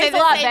he heard him say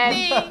the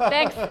same thing.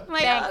 Thanks. I'm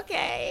like,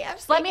 okay.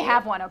 Let me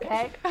have one,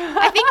 okay?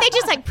 I think they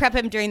just like prep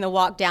him during the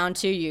walk down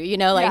to you,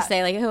 Yeah.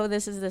 say like, oh,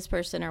 this is this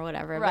person or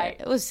whatever. Right.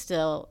 But it was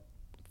still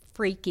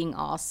freaking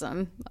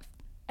awesome,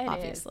 It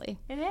obviously.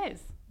 is. It is.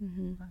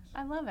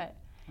 I love it.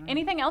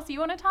 Anything else you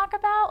want to talk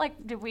about?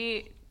 Like, did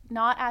we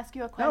not ask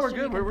you a question? No,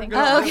 we're good. We're good.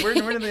 Oh, okay.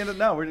 We're in the end of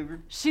no. We're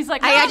She's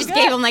like, I "No, just I'm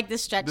gave good." him like the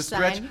stretch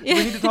stretch. sign. Do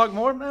we need to talk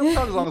more? Man, we'll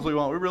talk as long as we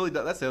want. We really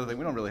that's the other thing.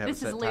 We don't really have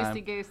This a is set time.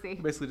 loosey-goosey. We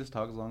basically just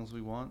talk as long as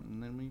we want,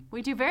 and then we.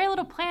 We do very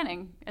little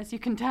planning, as you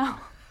can tell.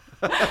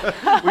 So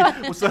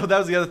that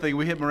was the other thing.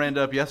 We hit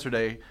Miranda up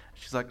yesterday.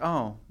 She's like,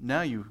 "Oh,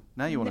 now you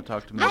want to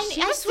talk to me." She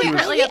was swear,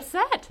 secretly I-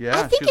 upset. Yeah,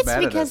 I think she was it's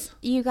mad at because us.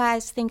 you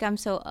guys think I'm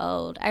so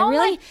old. I Oh my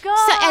really. So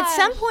at gosh.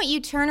 some point, you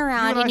turn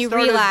around I and you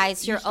started-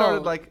 realize you you're started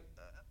old. like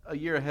a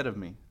year ahead of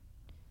me.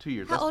 2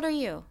 years. How old are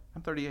you?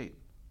 I'm 38.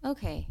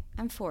 Okay,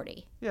 I'm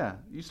 40. Yeah,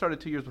 you started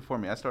 2 years before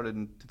me. I started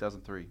in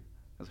 2003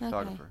 as a Okay.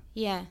 photographer.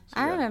 Yeah, So,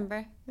 I yeah.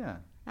 remember. Yeah.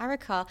 I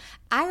recall.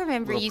 I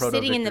remember Little you proto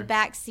sitting in the Victor.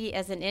 back seat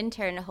as an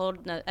intern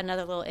holding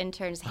another little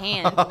intern's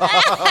hand.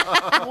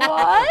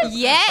 What?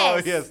 Yes.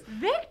 Oh yes.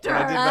 Victor.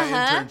 I did my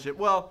Uh-huh. internship.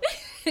 Well,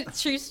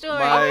 True story.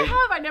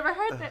 My- I never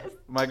heard this.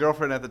 my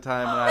girlfriend at the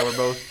time and I were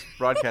both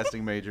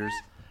broadcasting majors,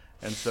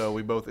 and so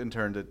we both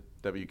interned at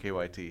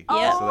WKYT.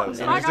 Yeah. So that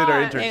was, Oh, we just my did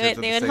our God. internships They at would,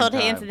 the they would same hold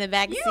time. hands in the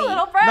back You seat.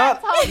 little brats,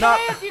 Not- hold not-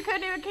 hands. You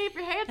couldn't even keep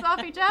your hands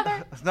off each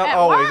other. Not At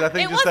always. work? I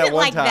think It just wasn't that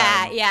one like time.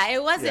 that. Yeah,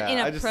 it wasn't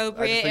Yeah, I just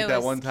inappropriate. think it that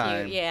was one cute.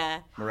 time. Yeah.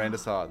 Miranda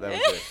saw it. That was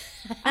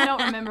it. I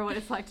don't remember what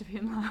it's like to be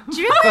in love.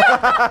 Do you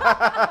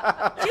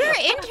remember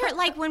intern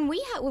like when we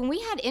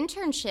had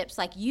internships,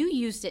 like you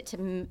used it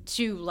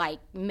to like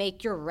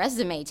make your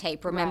resume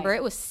tape. Remember, Right.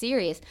 it was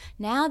serious.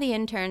 Now the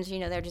interns,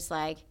 they're just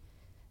like,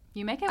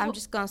 You make it. I'm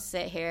just gonna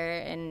sit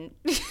here and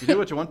You do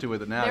what you want to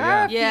with it now. There are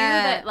Yeah. a few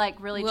Yeah. that like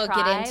really We'll try,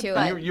 get into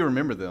but it. And you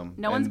remember them.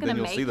 No one's and gonna then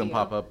you'll make see them you.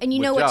 pop up And you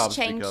with know what's jobs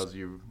changed? because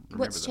you remember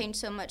what's them. changed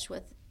so much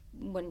with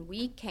when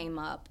we came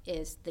up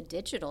is the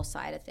digital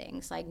side of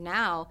things. Like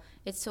now,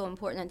 it's so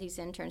important that these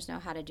interns know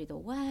how to do the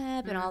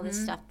web and all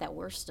this stuff that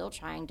we're still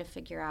trying to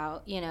figure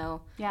out. yeah.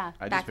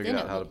 I back just figured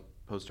then out it how would- to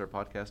post our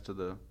podcast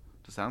to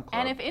SoundCloud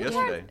And if interns-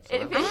 yesterday. So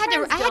if that was-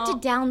 interns I had to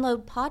don't-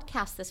 download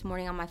podcasts this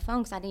morning on my phone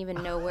because I didn't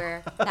even know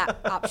where that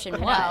option No,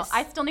 was.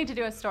 I still need to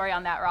do a story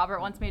on that. Robert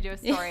wants me to do a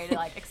story to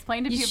like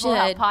explain to You people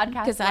how should,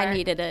 podcasts because I work,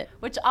 needed it.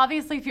 Which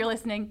obviously, if you're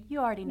listening, you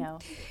already know.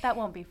 That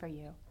won't be for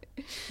you.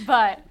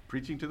 But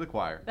Preaching to the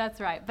choir. that's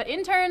right. But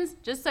interns,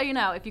 just so you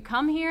know, if you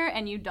come here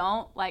and you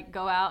don't like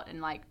go out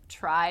and like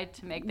try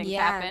to make things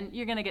Yeah. happen,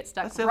 you're gonna get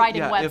stuck That's it,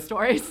 writing yeah, web if-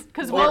 stories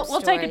because Or-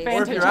 we'll take stories. advantage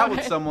Or if you're out of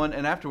with it. someone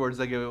and afterwards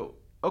they go,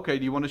 "Okay,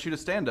 do you want to shoot a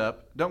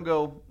stand-up?" Don't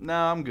go, "No,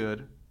 I'm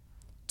good."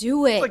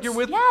 Do it. It's like you're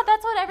with Yeah,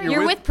 that's what everyone.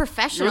 You're with- with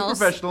professionals. You're with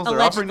professionals. They're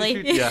allegedly.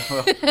 offering to shoot.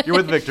 Yeah, well, you're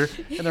with Victor,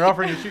 and they're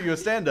offering to shoot you a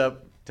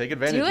stand-up. Take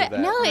advantage Do of it. that.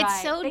 No, it's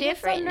Right. so They get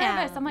different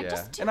nervous. now. I'm like, yeah,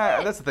 just do and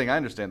it. that's the thing. I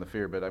understand the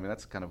fear, but I mean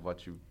that's kind of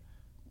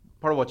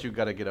part of what you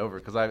got to get over.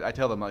 Because I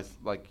tell them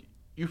like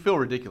you feel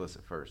ridiculous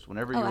at first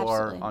whenever you Oh,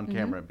 are absolutely. on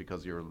camera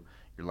because you're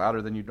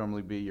louder than you'd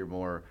normally be. You're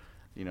more,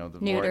 the more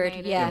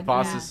Neutered, yeah.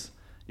 emphasis.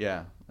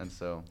 Yeah, and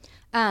so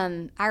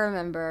I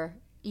remember.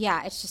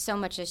 Yeah, it's just so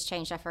much has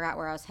changed. I forgot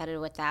where I was headed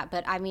with that.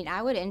 But I mean,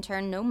 I would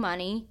intern no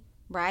money,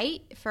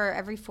 right, for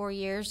every 4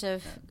 years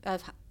of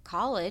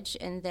college,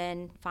 and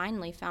then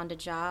finally found a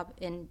job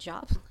in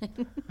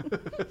Joplin.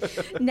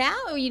 Now,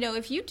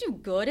 if you do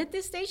good at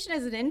this station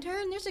as an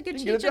intern, there's a good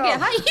You chance can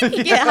get a you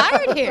can get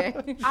hired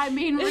here. I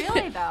mean,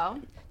 really though.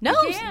 No,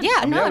 You can.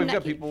 yeah, no, we've no,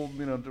 got people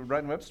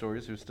writing web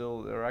stories who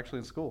still are actually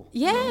in school.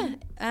 yeah,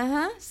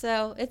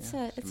 So it's it's a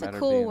a matter of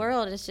cool being-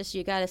 world. It's just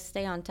you got to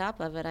stay on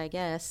top of it, I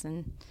guess.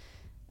 And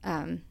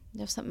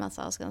there's something else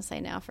I was going to say.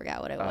 Now I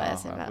forgot what it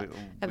was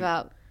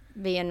about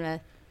being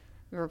a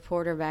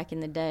reporter back in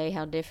the day.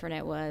 How different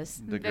it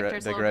was.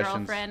 Victor's little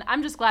digressions. girlfriend.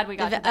 I'm just glad we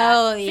got The- to that.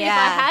 oh, See, yeah.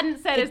 if I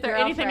hadn't said, The is there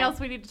anything girlfriend. else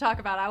we need to talk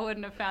about? I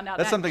wouldn't have found out.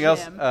 That's that something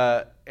else gem.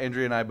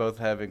 Andrea and I both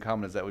have in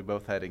common is that we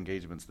both had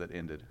engagements that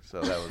ended.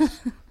 So that was.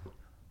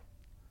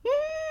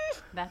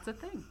 That's a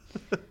thing.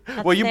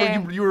 Well,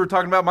 fair. you were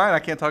talking about mine. I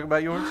can't talk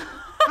about yours.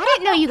 I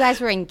didn't know you guys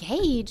were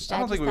engaged. I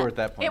don't just think we thought- were at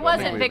that point. It but I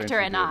think wasn't we Victor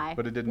eventually and did, I.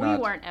 but it did we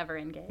not. weren't ever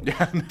engaged.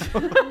 Yeah,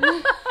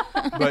 no.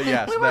 But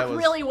yes, we that work was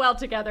really well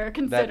together, that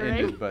considering.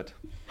 ended. But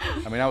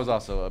I mean, I was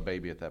also a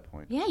baby at that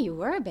point. Yeah, you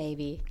were a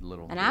baby.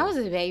 Little. And I was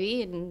a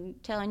baby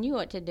and telling you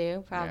what to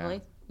do, probably.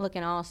 Yeah.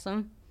 Looking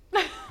awesome.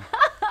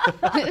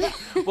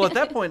 Well, at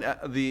that point,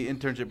 the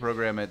internship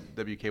program at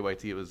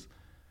WKYT, it was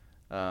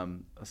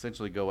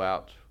essentially go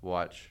out,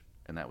 watch,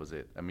 and that was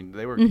it. I mean,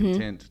 they were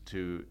content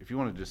to, if you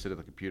wanted to just sit at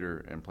the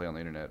computer and play on the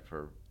internet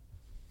for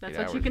That's 8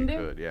 what hours, you can do.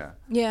 could, yeah.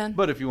 Yeah.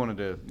 But if you wanted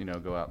to,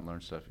 go out and learn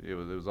stuff, it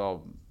was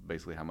all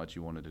basically how much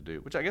you wanted to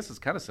do, which I guess is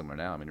kind of similar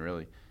now. I mean,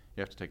 really,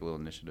 you have to take a little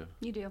initiative.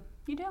 You do.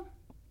 You do.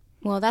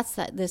 Well, that's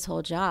this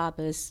whole job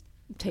is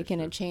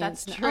taking a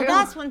chance. That's Oh, true.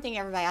 that's one thing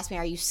everybody asks me,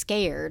 are you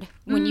scared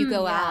when you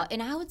go out?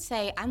 And I would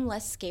say I'm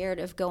less scared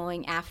of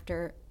going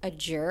after a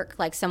jerk,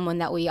 like someone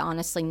that we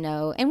honestly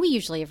know. And we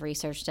usually have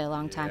researched it a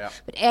long time. Yeah.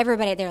 But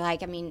everybody, they're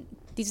like, I mean,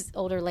 these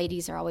older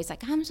ladies are always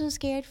like, I'm so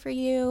scared for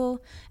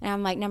you. And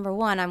I'm like, number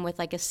one, I'm with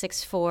like a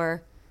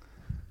 6'4",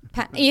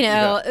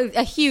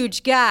 a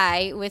huge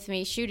guy with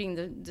me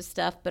shooting the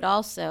stuff. But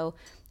also,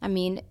 I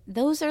mean,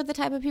 those are the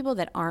type of people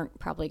that aren't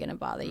probably going to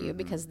bother you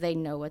because they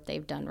know what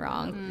they've done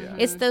wrong. Yeah.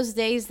 It's those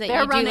days that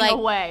They're you do running like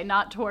away,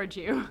 not towards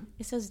you.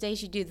 it's those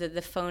days you do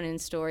the phone-in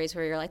stories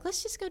where you're like,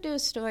 let's just go do a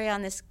story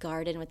on this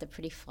garden with the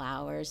pretty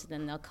flowers. And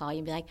then they'll call you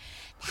and be like,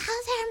 those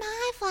are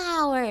my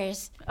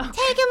flowers.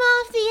 Take them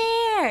off the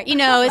air.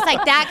 It's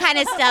like that kind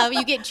of stuff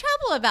you get in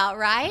trouble about,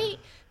 right?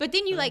 But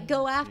then you like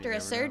go after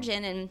a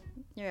surgeon and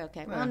you're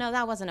okay. Well, no,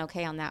 that wasn't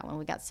okay on that one.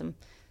 We got some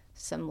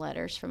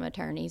letters from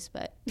attorneys,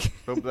 but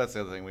But that's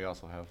the other thing we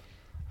also have.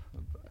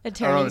 Our own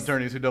attorneys.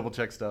 attorneys who double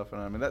check stuff,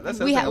 and I mean that's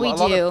the We other thing.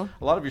 we do.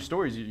 A lot of your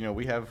stories,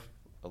 we have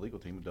a legal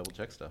team who double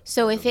check stuff.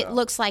 So if it About-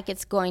 looks like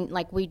it's going,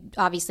 like we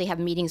obviously have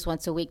meetings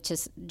once a week to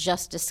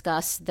just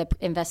discuss the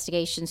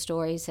investigation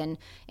stories, and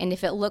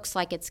if it looks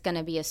like it's going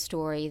to be a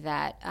story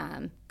that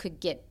could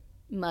get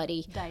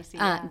muddy,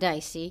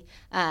 Dicey,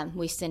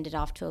 we send it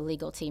off to a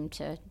legal team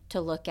to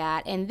look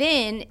at, and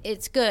then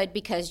it's good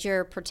because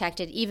you're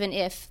protected, even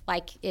if,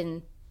 like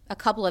in a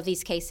couple of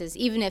these cases,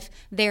 even if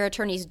their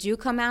attorneys do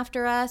come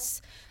after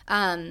us,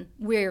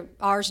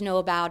 ours know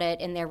about it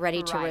and they're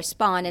ready to Right.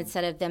 respond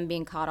instead of them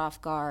being caught off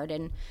guard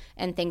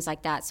and things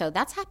like that. So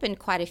that's happened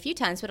quite a few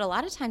times, but a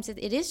lot of times it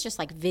is just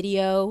like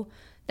video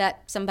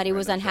that somebody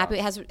was unhappy.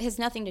 It has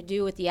nothing to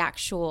do with the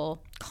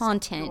actual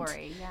content.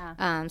 Story,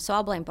 yeah. So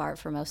I'll blame Bart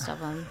for most of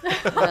them.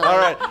 All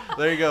right,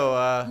 there you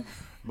go,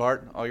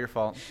 Bart. All your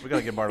fault. We got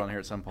to get Bart on here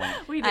at some point.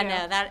 We do. I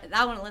know that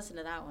I want to listen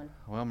to that one.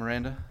 Well,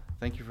 Miranda,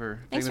 thank you for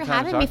Thanks taking for the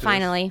time having to me talk to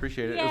finally. us.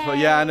 Appreciate it.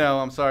 Yay. Yeah, I know.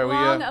 I'm sorry.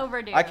 Long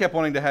overdue. I kept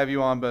wanting to have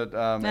you on, but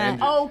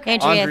Okay.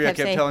 Andrea kept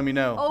saying- telling me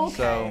no.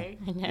 Okay.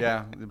 So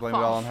yeah, you blame it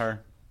all on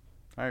her.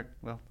 All right.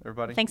 Well,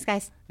 everybody. Thanks,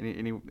 guys.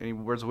 Any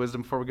words of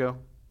wisdom before we go?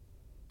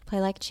 Play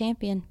like a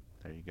champion.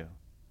 There you go.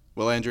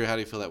 Well, Andrea, how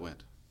do you feel that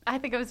went? I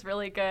think it was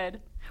really good.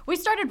 We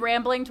started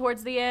rambling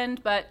towards the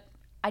end, but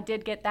I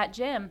did get that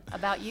gem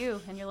about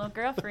you and your little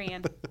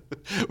girlfriend.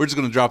 We're just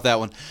going to drop that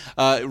one.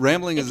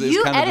 Rambling If is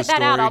you kind of the edit story.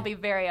 that out, I'll be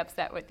very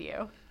upset with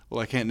you. Well,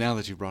 I can't now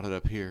that you brought it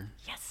up here.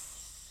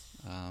 Yes.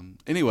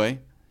 Anyway,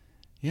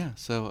 yeah.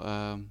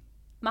 So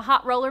My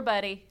hot roller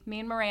buddy, me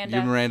and Miranda.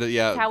 you and Miranda,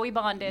 yeah. That's how we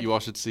bonded. You all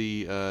should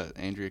see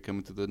Andrea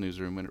coming to the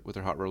newsroom with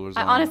her hot rollers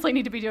I on. honestly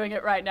need to be doing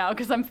it right now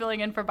because I'm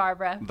filling in for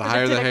Barbara. The for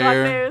higher the 10 o'clock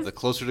hair, news. the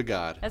closer to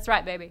God. That's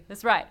right, baby.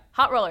 That's right.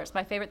 Hot rollers,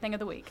 my favorite thing of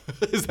the week.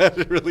 Is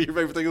that really your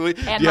favorite thing of the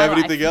week? And Do you my have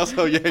anything life. else?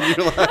 Oh, yeah, in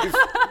your life.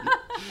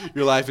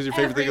 Your life is your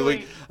favorite Every thing of the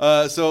week.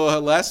 week. So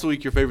last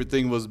week your favorite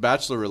thing was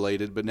Bachelor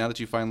related, but now that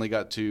you finally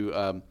got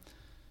to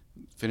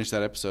finish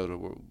that episode,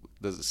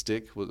 does it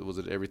stick? Was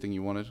it everything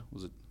you wanted?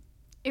 Was it?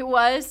 It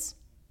was.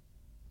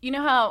 You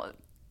know how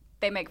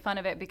they make fun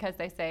of it because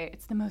they say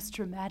it's the most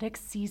dramatic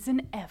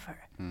season ever.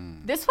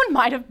 This one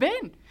might have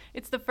been.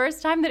 It's the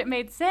first time that it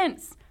made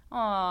sense.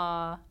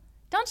 Aw.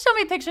 Don't show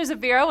me pictures of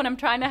Vera when I'm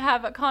trying to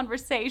have a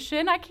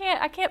conversation. I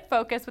can't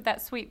focus with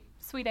that sweet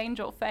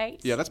angel face.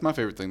 Yeah, that's my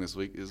favorite thing this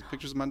week is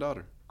pictures of my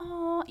daughter.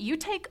 Aw, you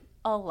take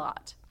a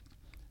lot.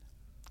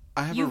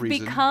 I have You've a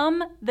reason.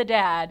 become the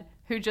dad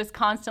who just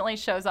constantly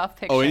shows off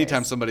pictures. Oh,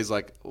 anytime somebody's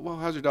like, well,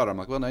 how's your daughter? I'm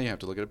like, well, now you have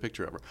to look at a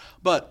picture of her.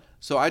 But,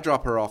 so I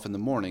drop her off in the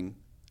morning,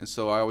 and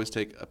so I always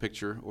take a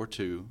picture or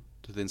two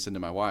to then send to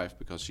my wife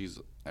because she's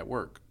at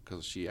work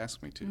because she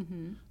asked me to.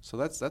 Mm-hmm. So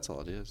that's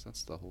all it is.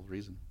 That's the whole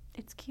reason.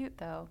 It's cute,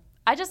 though.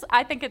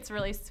 I think it's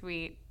really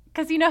sweet.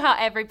 Because you know how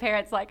every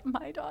parent's like,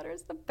 my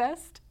daughter's the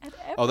best at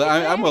everything. Oh,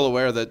 I'm well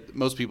aware that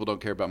most people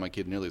don't care about my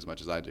kid nearly as much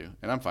as I do,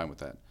 and I'm fine with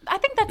that. I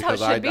think that's Because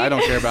how it should be. I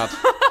don't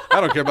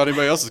care about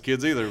anybody else's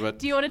kids either. But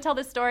Do you want to tell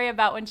the story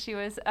about when she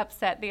was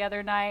upset the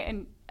other night?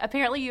 And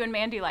apparently you and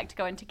Mandy like to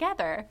go in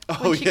together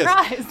when she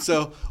cries.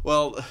 So,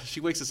 well, she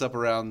wakes us up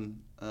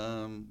around,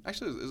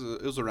 actually,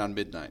 it was around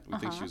midnight. We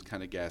think she was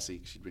kind of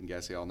gassy. She'd been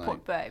gassy all night. Poor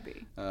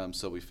baby.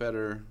 So we fed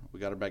her, we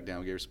got her back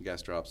down, we gave her some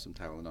gas drops, some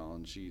Tylenol,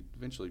 and she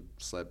eventually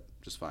slept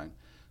just fine.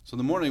 So in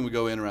the morning we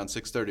go in around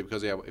 6:30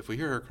 because if we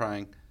hear her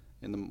crying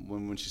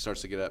when she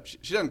starts to get up, she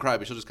doesn't cry,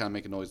 but she'll just kind of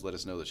make a noise, let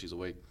us know that she's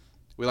awake.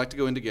 We like to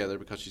go in together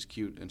because she's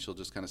cute and she'll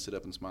just kind of sit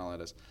up and smile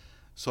at us.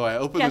 So I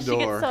open Yeah, the she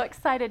door. gets so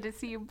excited to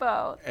see you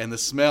both. And the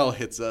smell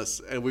hits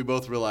us, and we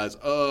both realize,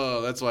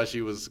 oh, that's why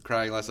she was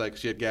crying last night, 'cause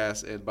she had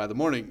gas. And by the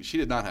morning, she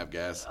did not have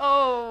gas.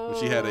 Oh.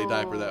 She had a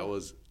diaper that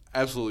was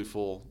absolutely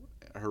full.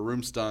 Her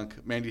room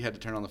stunk. Mandy had to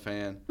turn on the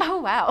fan. Oh,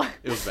 wow.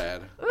 It was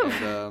bad.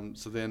 And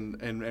so then,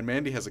 and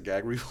Mandy has a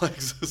gag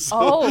reflex. So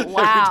Oh,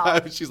 wow.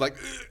 Every time she's like,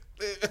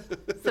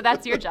 So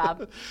that's your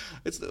job.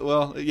 it's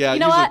well, yeah. You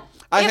know usually, what?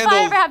 If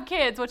I ever have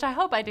kids, which I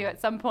hope I do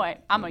at some point,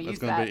 I'm going to use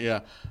that.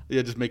 Yeah,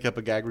 just make up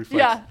a gag reflex.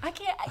 Yeah, I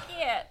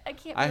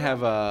can't. I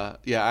have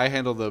I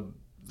handle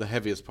the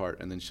heaviest part,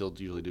 and then she'll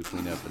usually do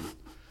cleanup, and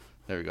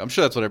there we go. I'm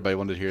sure that's what everybody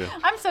wanted to hear.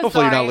 I'm so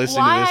Hopefully sorry. you're not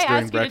listening Why to this I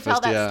during asked breakfast. you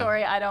to tell that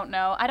story, I don't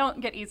know. I don't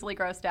get easily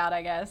grossed out,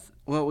 I guess.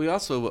 Well, we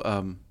also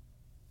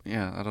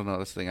I don't know.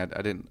 That's the thing.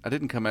 I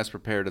didn't come as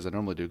prepared as I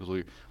normally do, because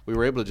we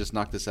were able to just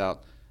knock this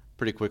out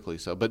pretty quickly.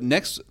 So, but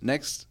next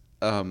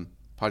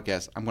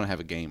podcast, I'm going to have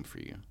a game for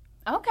you.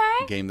 Okay.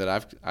 A game that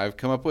I've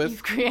come up with.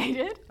 You've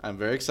created. I'm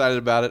very excited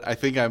about it. I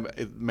think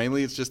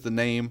mainly it's just the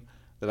name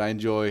that I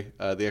enjoy.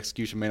 The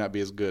execution may not be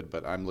as good,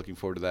 but I'm looking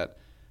forward to that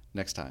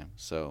next time.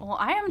 So Well,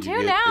 I am you too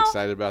get now.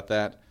 excited about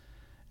that.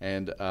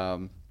 And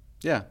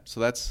so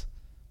that's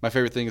my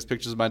favorite thing is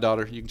pictures of my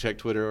daughter. You can check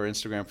Twitter or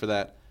Instagram for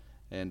that.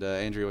 And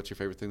Andrea, what's your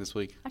favorite thing this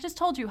week? I just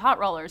told you, hot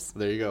rollers.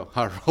 There you go.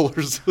 Hot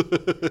rollers.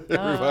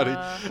 Everybody.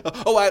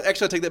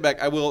 Actually, I take that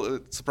back. I will.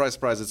 Surprise,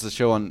 surprise. It's a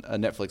show on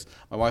Netflix.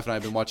 My wife and I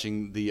have been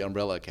watching The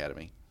Umbrella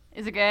Academy.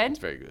 Is it good? It's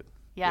very good.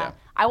 Yeah.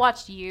 I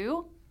watched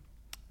You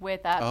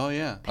with Oh,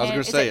 yeah. I was Penn-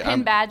 going to say, is it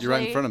Penn Badgley? you're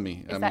right in front of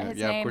me. Is that his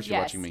name? Of course you're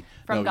Yes. watching me.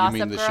 From no, Gossip you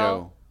mean the Girl?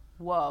 show.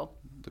 Whoa.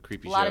 The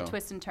creepy A show. lot of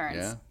twists and turns.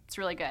 Yeah? It's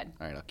really good.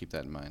 All right, I'll keep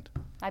that in mind.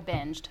 I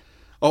binged.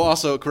 Oh,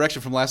 also,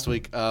 correction from last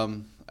week.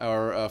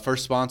 Our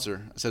first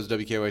sponsor says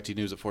WKYT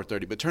News at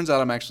 4:30, but turns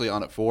out I'm actually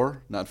on at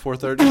 4, not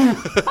 4:30.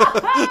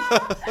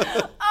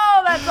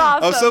 Oh, that's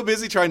awesome. I was so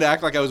busy trying to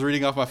act like I was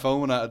reading off my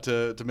phone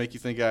to make you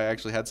think I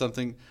actually had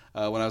something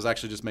when I was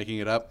actually just making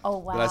it up. Oh,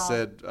 wow. That I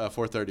said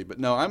 4:30, but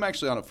no, I'm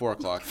actually on at 4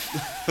 o'clock.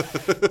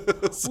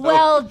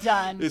 Well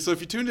done. So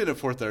if you tuned in at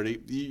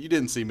 4:30, you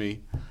didn't see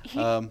me.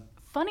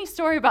 Funny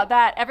story about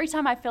that. Every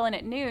time I fill in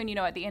at noon,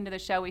 at the end of the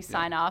show, we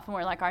sign off and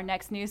we're like, our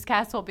next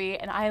newscast will be,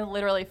 and I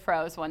literally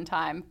froze one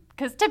time.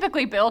 Because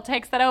typically Bill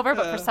takes that over,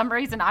 but for some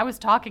reason I was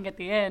talking at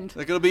the end.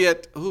 Like it'll be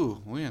at,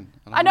 when?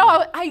 I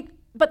know,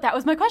 but that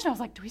was my question. I was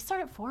like, do we start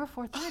at 4 or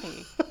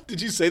 4:30?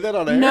 Did you say that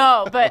on air?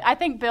 No, but I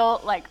think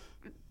Bill,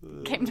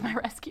 came to my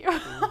rescue.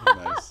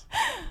 Nice.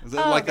 Is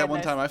that like that one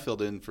goodness. time I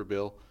filled in for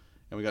Bill,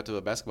 and we got to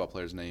a basketball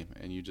player's name,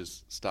 and you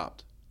just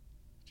stopped.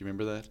 Do you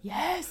remember that?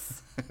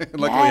 Yes.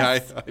 Luckily,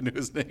 Yes. I knew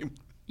his name.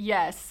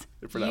 Yes.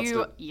 They pronounced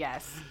it.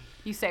 Yes.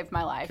 You saved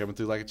my life. Coming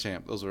through like a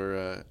champ. Those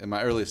were in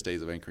my earliest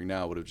days of anchoring.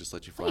 Now I would have just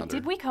let you flounder. Wait,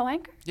 did we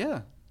co-anchor?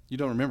 Yeah. You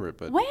don't remember it,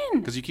 but When?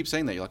 Because you keep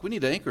saying that. You're like, we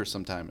need to anchor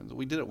sometime. And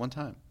we did it one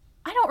time.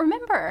 I don't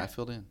remember. I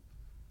filled in.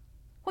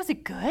 Was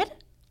it good?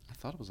 I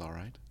thought it was all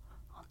right.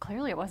 Well,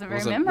 clearly it wasn't very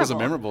Wasn't- memorable. wasn't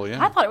memorable,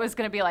 yeah. I thought it was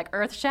going to be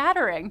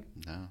earth-shattering.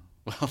 No.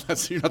 Well,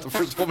 you're not the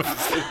first woman to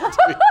say that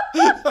to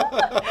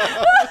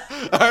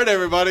me. All right,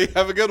 everybody.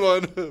 Have a good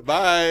one.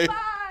 Bye.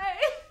 Bye.